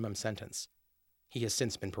mandatory minimum sentence. He has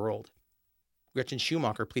since been paroled. Gretchen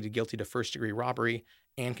Schumacher pleaded guilty to first-degree robbery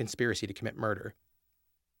and conspiracy to commit murder.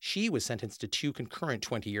 She was sentenced to 2 concurrent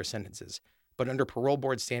 20-year sentences, but under parole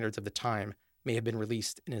board standards of the time, may have been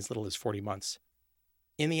released in as little as 40 months.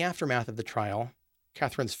 In the aftermath of the trial,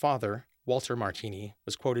 Catherine's father, Walter Martini,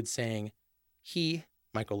 was quoted saying, "He,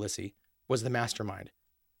 Michael Lissie, was the mastermind.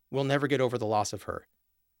 We'll never get over the loss of her,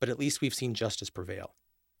 but at least we've seen justice prevail.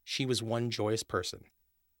 She was one joyous person."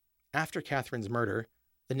 After Catherine's murder,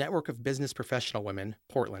 the network of business professional women,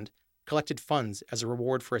 Portland, collected funds as a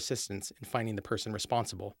reward for assistance in finding the person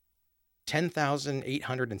responsible.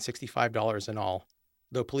 $10,865 in all,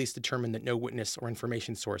 though police determined that no witness or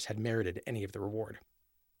information source had merited any of the reward.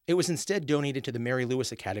 It was instead donated to the Mary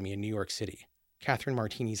Lewis Academy in New York City, Catherine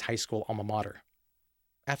Martini's high school alma mater.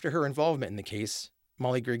 After her involvement in the case,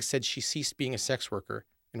 Molly Griggs said she ceased being a sex worker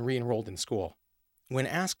and re-enrolled in school. When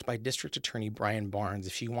asked by District Attorney Brian Barnes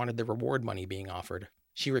if she wanted the reward money being offered,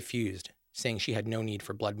 she refused, saying she had no need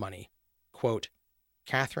for blood money. Quote,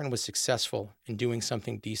 "Catherine was successful in doing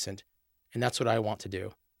something decent, and that's what I want to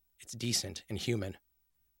do. It's decent and human."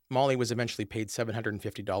 Molly was eventually paid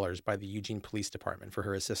 $750 by the Eugene Police Department for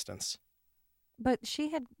her assistance. But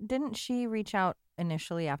didn't she reach out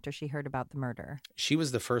initially after she heard about the murder? She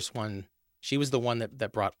was the first one. She was the one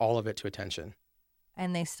that brought all of it to attention.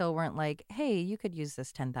 And they still weren't like, hey, you could use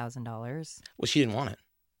this $10,000. Well, she didn't want it.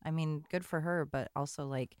 I mean, good for her, but also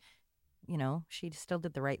like, you know, she still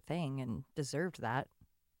did the right thing and deserved that.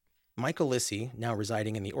 Michael Lissie, now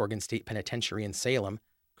residing in the Oregon State Penitentiary in Salem,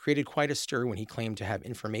 created quite a stir when he claimed to have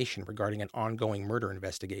information regarding an ongoing murder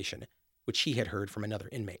investigation, which he had heard from another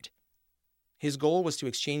inmate. His goal was to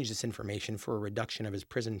exchange this information for a reduction of his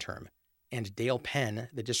prison term, and Dale Penn,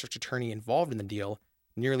 the district attorney involved in the deal,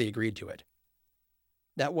 nearly agreed to it.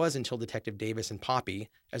 That was until Detective Davis and Poppy,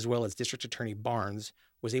 as well as District Attorney Barnes,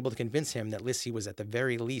 was able to convince him that Lissy was at the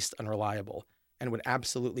very least unreliable and would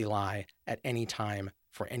absolutely lie at any time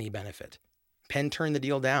for any benefit. Penn turned the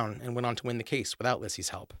deal down and went on to win the case without Lissy's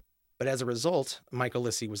help. But as a result, Michael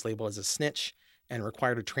Lissy was labeled as a snitch and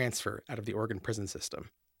required a transfer out of the Oregon prison system.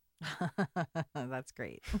 That's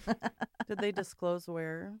great. Did they disclose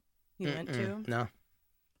where he went to? No.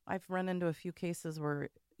 I've run into a few cases where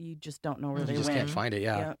you just don't know where You they just went. can't find it,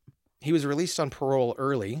 yeah. Yep. He was released on parole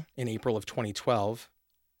early in April of 2012,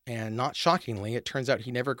 and not shockingly, it turns out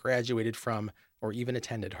he never graduated from or even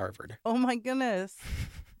attended Harvard. Oh my goodness.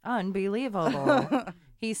 Unbelievable.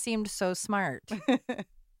 He seemed so smart.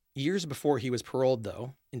 Years before he was paroled,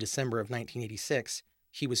 though, in December of 1986,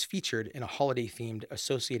 he was featured in a holiday-themed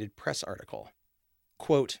Associated Press article.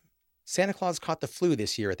 Quote, Santa Claus caught the flu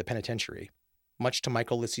this year at the penitentiary. Much to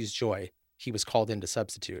Michael Lissy's joy, he was called in to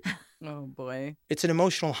substitute. Oh boy. It's an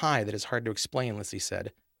emotional high that is hard to explain, Lissy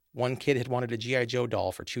said. One kid had wanted a G.I. Joe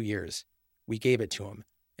doll for 2 years. We gave it to him,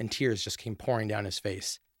 and tears just came pouring down his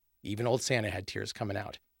face. Even old Santa had tears coming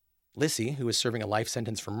out. Lissy, who was serving a life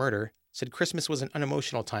sentence for murder, said Christmas was an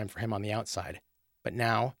unemotional time for him on the outside. But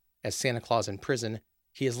now, as Santa Claus in prison,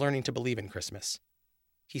 he is learning to believe in Christmas.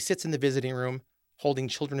 He sits in the visiting room, holding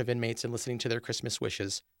children of inmates and listening to their Christmas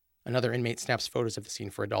wishes. Another inmate snaps photos of the scene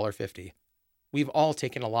for $1.50. We've all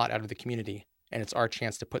taken a lot out of the community, and it's our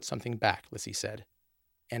chance to put something back, Lissy said.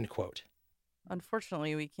 End quote.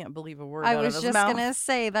 Unfortunately, we can't believe a word I out was of his just mouth. going to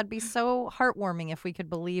say that'd be so heartwarming if we could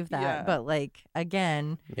believe that. Yeah. But like,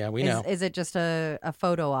 again, Yeah, we know. is it just a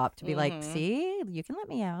photo op to be like, Mhm. see, you can let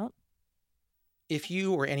me out? If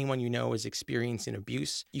you or anyone you know is experiencing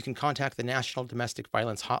abuse, you can contact the National Domestic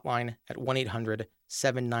Violence Hotline at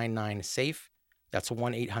 1-800-799-SAFE. That's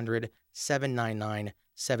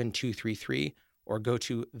 1-800-799-7233, or go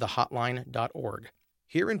to thehotline.org.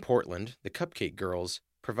 Here in Portland, the Cupcake Girls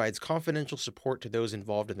provides confidential support to those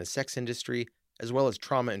involved in the sex industry, as well as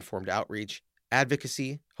trauma-informed outreach,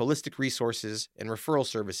 advocacy, holistic resources, and referral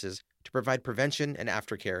services to provide prevention and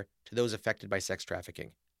aftercare to those affected by sex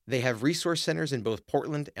trafficking. They have resource centers in both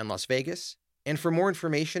Portland and Las Vegas. And for more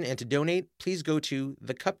information and to donate, please go to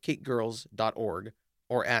thecupcakegirls.org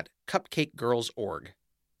or at cupcakegirls.org.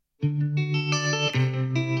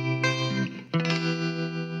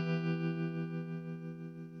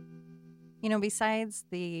 You know, besides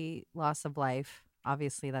the loss of life,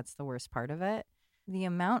 obviously that's the worst part of it. The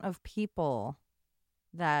amount of people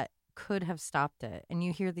that could have stopped it. And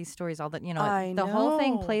you hear these stories all that, the whole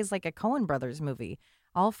thing know. plays like a Coen Brothers movie,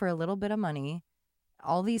 all for a little bit of money.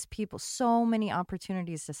 All these people, so many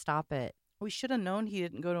opportunities to stop it. We should have known he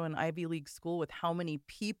didn't go to an Ivy League school with how many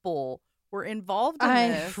people were involved in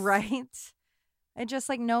this. Right? And just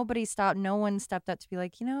like nobody stopped, no one stepped up to be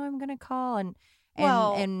like, I'm going to call.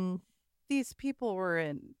 And These people were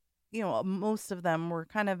in, most of them were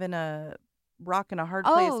kind of in a rock and a hard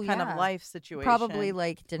place kind of life situation. Probably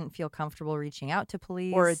like didn't feel comfortable reaching out to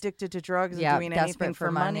police. Or addicted to drugs and doing anything desperate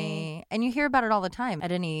for money. And you hear about it all the time.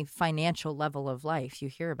 At any financial level of life, you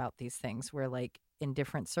hear about these things where like in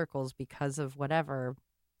different circles, because of whatever,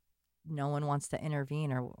 no one wants to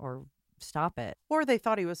intervene or stop it. Or they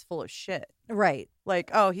thought he was full of shit. Right.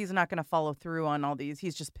 Like, oh, he's not going to follow through on all these.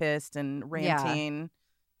 He's just pissed and ranting.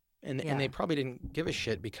 And Yeah. they probably didn't give a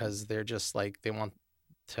shit because they're just like, they want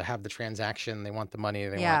to have the transaction, they want the money, they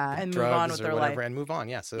want the And move drugs on with or their whatever, life. and move on.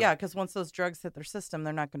 Yeah, so Yeah, because once those drugs hit their system,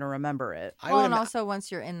 they're not going to remember it. And also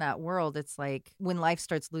once you're in that world, it's like when life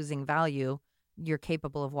starts losing value, you're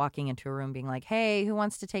capable of walking into a room being like, hey, who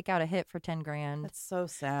wants to take out a hit for 10 grand? That's so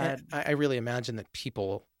and sad. I really imagine that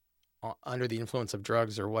people under the influence of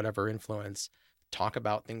drugs or whatever influence talk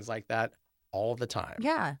about things like that all the time.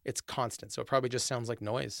 Yeah. It's constant. So it probably just sounded like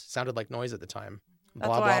noise at the time. That's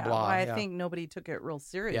Blah, why, blah, blah. why yeah. I think nobody took it real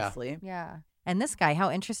seriously. Yeah. And this guy, how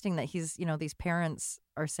interesting that he's, these parents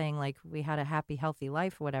are saying like, we had a happy, healthy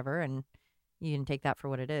life or whatever. And you can take that for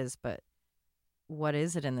what it is. But what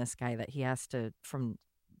is it in this guy that he has to, from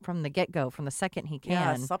the get-go, from the second he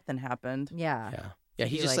Yeah, can? something happened. Yeah. Yeah,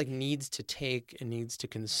 he be just like- needs to take and needs to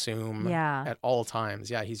consume Yeah. at all times.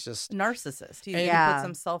 Yeah, he's just Narcissist. He Yeah. puts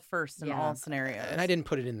himself first in Yeah. all scenarios. and I didn't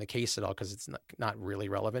put it in the case at all because it's not really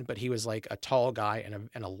relevant, but he was like a tall guy and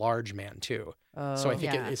a large man too. So I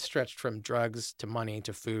think Yeah. it stretched from drugs to money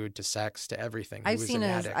to food to sex to everything. He I've was seen an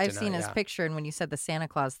his addict I've and, seen his yeah. picture, and when you said the Santa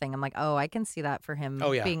Claus thing, I'm like, oh, I can see that for him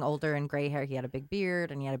Oh, yeah. being older and gray hair. He had a big beard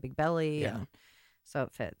and he had a big belly, Yeah. and so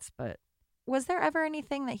it fits. But was there ever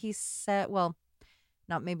anything that he said? Well,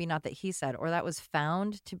 not that he said, or that was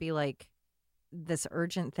found to be like this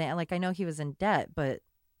urgent thing? Like I know he was in debt, but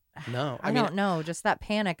No, I don't know. Just that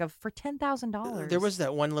panic of for $10,000. There was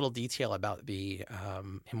that one little detail about the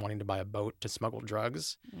him wanting to buy a boat to smuggle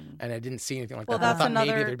drugs, and I didn't see anything like Well, that. I that's thought maybe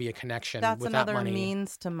another- there'd be a connection That's with that another money.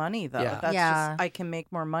 means to money, though. Yeah. That's Yeah. just, I can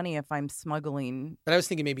make more money if I'm smuggling. But I was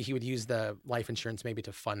thinking maybe he would use the life insurance maybe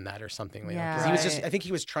to fund that or something. You know, 'cause he was just. Right. I think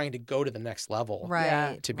he was trying to go to the next level, right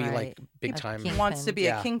Yeah. to be right. like big A time. king. Wants to be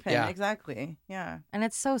Yeah, a kingpin. yeah. Exactly. Yeah. And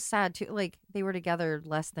it's so sad too. Like they were together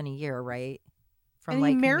less than a year, right? From And like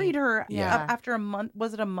he married her Yeah. after a month.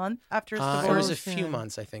 Was it a month after his It divorce? was a So few soon.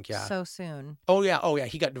 months, I think. Yeah. so soon. Oh yeah.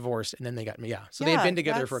 He got divorced, and then they got So they had Yeah, been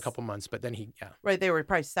together for a that's- couple months, but then he. Yeah. Right. They were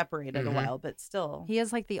probably separated a Mhm. while, but still. He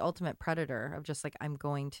is like the ultimate predator of just like I'm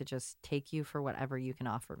going to just take you for whatever you can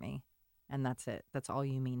offer me, and that's it. That's all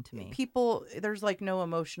you mean to me. People, there's like no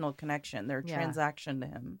emotional connection. They're Yeah. transaction to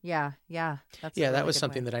him. Yeah. That's Yeah, that was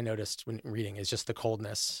something that I noticed when reading is just the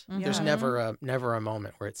coldness. There's Mhm. never a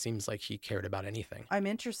moment where it seems like he cared about anything. I'm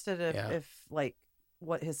interested Yeah. if like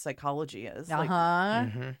what his psychology is. Uh Like, huh.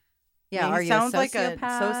 Mhm. Yeah. he Are you sounds a like a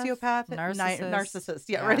sociopath? sociopath, narcissist.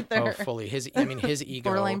 Yeah, Yeah. right Oh, there. fully. His ego.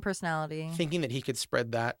 Borderline personality. Thinking that he could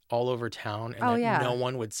spread that all over town and Oh, that yeah. no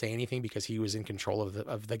one would say anything because he was in control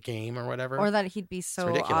of the game or whatever. Or that he'd be so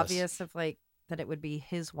ridiculous. obvious of like that it would be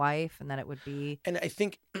his wife and that it would be And I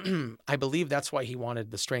think, I believe that's why he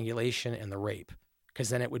wanted the strangulation and the rape, because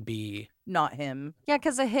then it would be. Not him. yeah,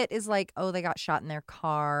 because a hit is like, oh, they got shot in their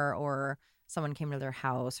car or someone came to their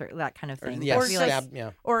house or that kind of Or, thing. yeah, Or I feel like- just- stab,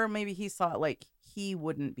 yeah. Or maybe he saw like he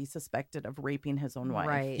wouldn't be suspected of raping his own wife.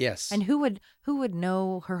 right. Yes. And who would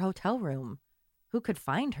know her hotel room? Who could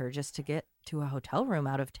find her just to get to a hotel room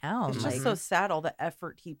out of town? It's Like, just so sad all the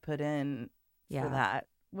effort he put in Yeah. for that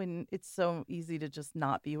when it's so easy to just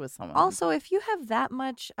not be with someone. also, if you have that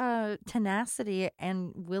much tenacity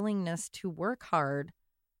and willingness to work hard,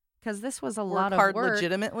 because this was a lot work hard of work.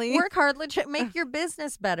 legitimately. Work hard, legit. Make your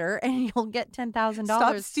business better, and you'll get $10,000.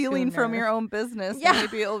 Stop stealing from your own business. Yeah. And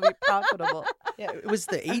maybe it'll be profitable. Yeah, it was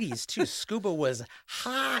the 80s too. Scuba was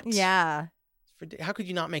hot. Yeah, How could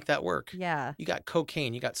you not make that work? yeah, You got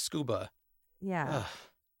cocaine, you got scuba. yeah. Ugh.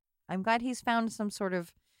 I'm glad he's found some sort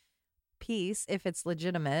of peace, if it's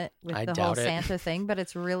legitimate, with I the whole doubt it. Santa thing. But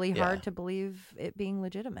it's really Yeah. hard to believe it being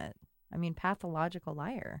legitimate. I mean, pathological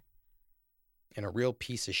liar. And a real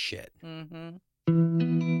piece of shit.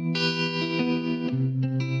 Mm-hmm.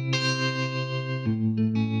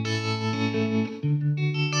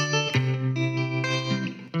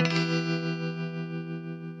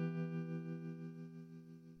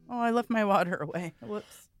 Oh, I left my water away.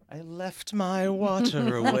 Whoops. I left my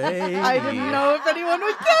water away. I didn't know if anyone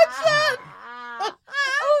would catch that.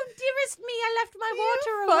 Oh, dearest me, I left my You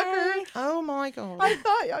fucker. Oh my god. I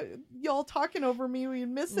thought y'all talking over me, we'd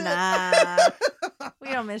miss it. Nah, we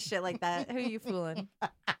don't miss shit like that. Who you fooling?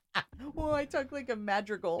 Well, I talk like a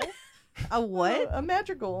madrigal. A what? A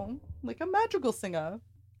madrigal. Like a madrigal singer.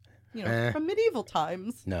 You know, Eh. from medieval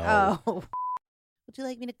times. No. Oh, Would you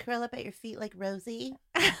like me to curl up at your feet like Rosie?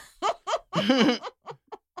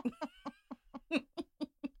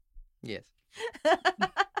 Yes.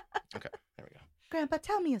 Okay, there we go. Grandpa,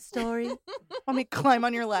 tell me a story. Want me to climb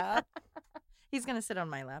on your lap? he's gonna sit on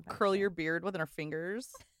my lap. Curl your beard with our fingers?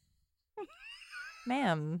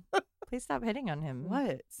 ma'am. Please stop hitting on him.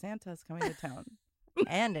 What? Santa's coming to town.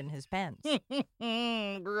 And in his pants.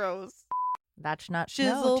 Gross. That's not snow,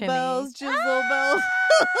 Jizzle Timmy. bells, jizzle bells.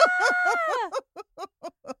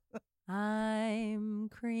 I'm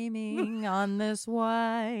creaming on this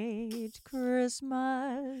white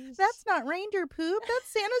Christmas. That's not reindeer poop.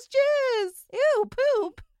 That's Santa's jizz. ew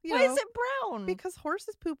poop. You Why know, is it brown? Because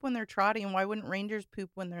horses poop when they're trotting. Why wouldn't reindeers poop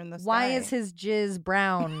when they're in the sky? Why is his jizz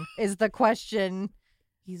brown? Is the question.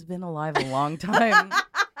 He's been alive a long time.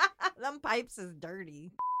 Them pipes is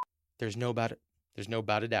dirty. There's no about it. There's no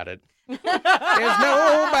about it doubt it. There's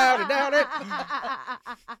no about it, doubt it.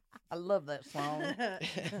 I love that song.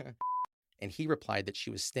 And he replied that she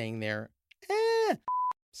was staying there.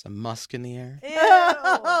 Some musk in the air.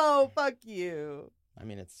 Oh, fuck you. I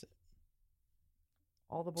mean, it's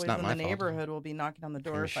All the boys not in my the fault. neighborhood will be knocking on the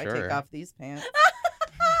door I'm if I sure. take off these pants.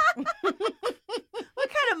 What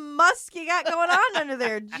kind of musk you got going on under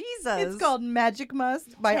there? Jesus. It's called Magic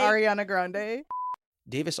Must by Take- Ariana Grande.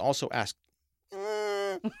 Davis also asked.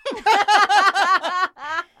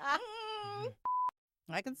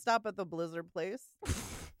 I can stop at the Blizzard place.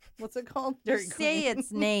 What's it called? Dairy Say Queen.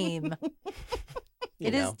 its name. You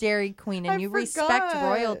It is know. Dairy Queen, and I you respect forgot.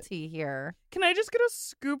 royalty here. Can I just get a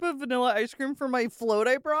scoop of vanilla ice cream for my float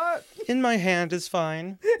I brought? In my hand is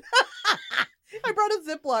fine. I brought a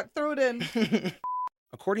Ziploc. Throw it in.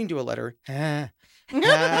 According to a letter,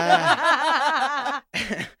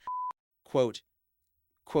 quote,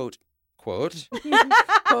 quote. quote,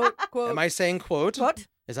 Am I saying quote? Quote?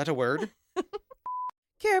 Is that a word?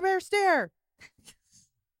 Care Bear stare.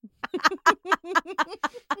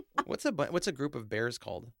 What's a group of bears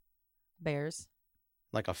called? Bears.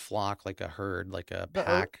 Like a flock, like a herd, like a The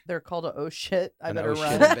pack. they're called a oh shit. I An better oh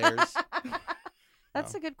run. shit of bears.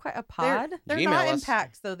 That's Oh. a good a pod. They're Gmail not in us.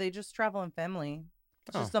 packs though. They just travel in family.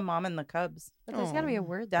 It's Oh. just a mom and the cubs. But there's got to be a Oh.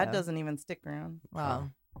 word. Dad though. doesn't even stick around. Wow.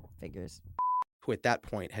 Figures. Who at that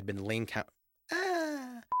point had been laying count.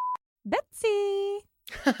 Betsy.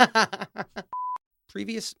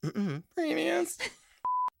 Previous.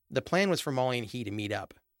 The plan was for Molly and he to meet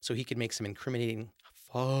up so he could make some incriminating.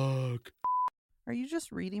 Fuck. Are you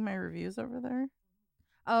just reading my reviews over there?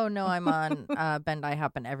 Oh no, I'm on Bend I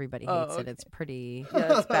Hop and everybody hates Oh, it. It's pretty.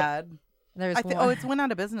 Yeah, it's bad. There's it's went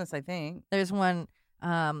out of business, I think. There's one.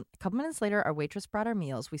 A couple minutes later, our waitress brought our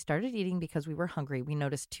meals. We started eating because we were hungry. We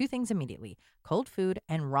noticed two things immediately: cold food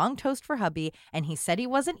and wrong toast for hubby. And he said he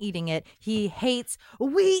wasn't eating it. He hates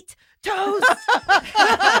wheat toast.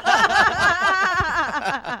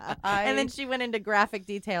 And then she went into graphic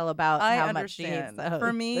detail about I how understand. much she hates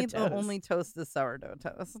For me, the toast. only toast is sourdough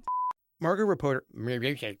toast. Margaret reporter.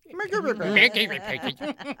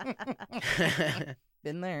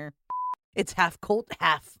 Been there. It's half colt,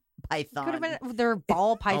 half python. Could have been. They're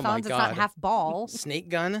ball pythons. It's not God. half ball. Snake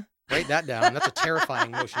gun. Write that down. That's a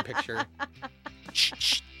terrifying motion picture.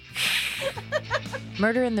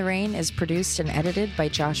 Murder in the Rain is produced and edited by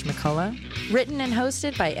Josh McCullough. Written and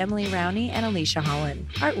hosted by Emily Rowney and Alicia Holland.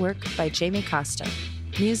 Artwork by Jamie Costa.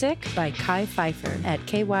 Music by Kai Pfeiffer at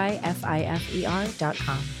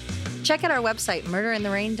kyfifer.com. Check out our website,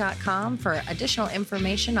 murderintherain.com, for additional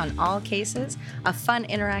information on all cases, a fun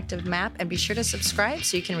interactive map, and be sure to subscribe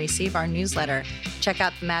so you can receive our newsletter. Check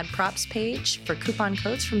out the Mad Props page for coupon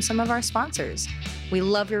codes from some of our sponsors. We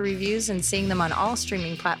love your reviews and seeing them on all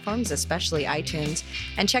streaming platforms, especially iTunes.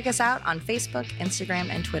 And check us out on Facebook, Instagram,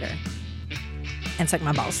 and Twitter. And suck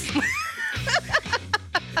my balls.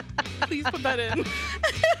 Please put that in.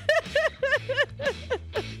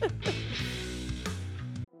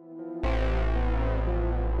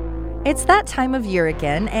 It's that time of year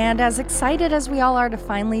again, and as excited as we all are to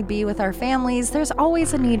finally be with our families, there's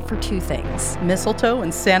always a need for two things. Mistletoe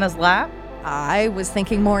in Santa's lap? I was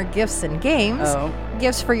thinking more gifts and games. Oh.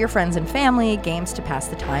 Gifts for your friends and family, games to pass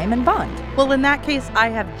the time, and bond. Well, in that case, I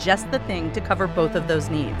have just the thing to cover both of those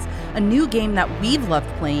needs. A new game that we've loved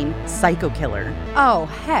playing, Psycho Killer. Oh,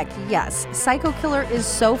 heck yes. Psycho Killer is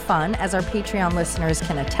so fun, as our Patreon listeners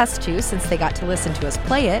can attest to since they got to listen to us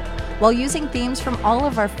play it. While using themes from all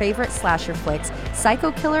of our favorite slasher flicks,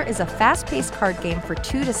 Psycho Killer is a fast-paced card game for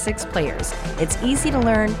 2 to 6 players. It's easy to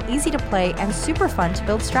learn, easy to play, and super fun to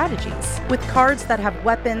build strategies. With cards that have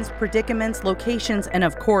weapons, predicaments, locations, and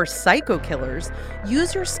of course, psycho killers,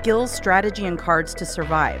 use your skills, strategy, and cards to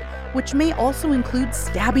survive, which may also include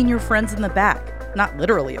stabbing your friends in the back. Not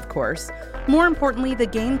literally, of course. More importantly, the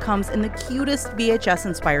game comes in the cutest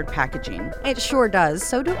VHS-inspired packaging. It sure does.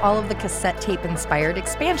 So do all of the cassette tape-inspired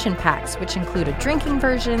expansion packs, which include a drinking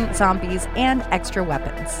version, zombies, and extra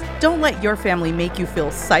weapons. Don't let your family make you feel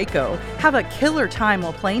psycho. Have a killer time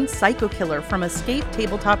while playing Psycho Killer from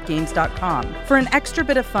EscapeTabletopGames.com. For an extra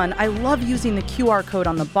bit of fun, I love using the QR code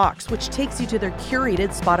on the box, which takes you to their curated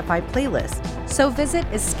Spotify playlist. So visit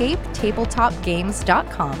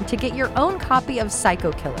EscapeTabletopGames.com to get your own copy of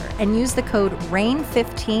Psycho Killer and use the code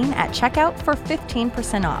RAIN15 at checkout for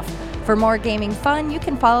 15% off. For more gaming fun, you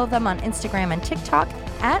can follow them on Instagram and TikTok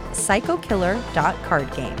at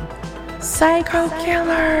psychokiller.cardgame. Psycho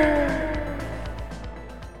Killer!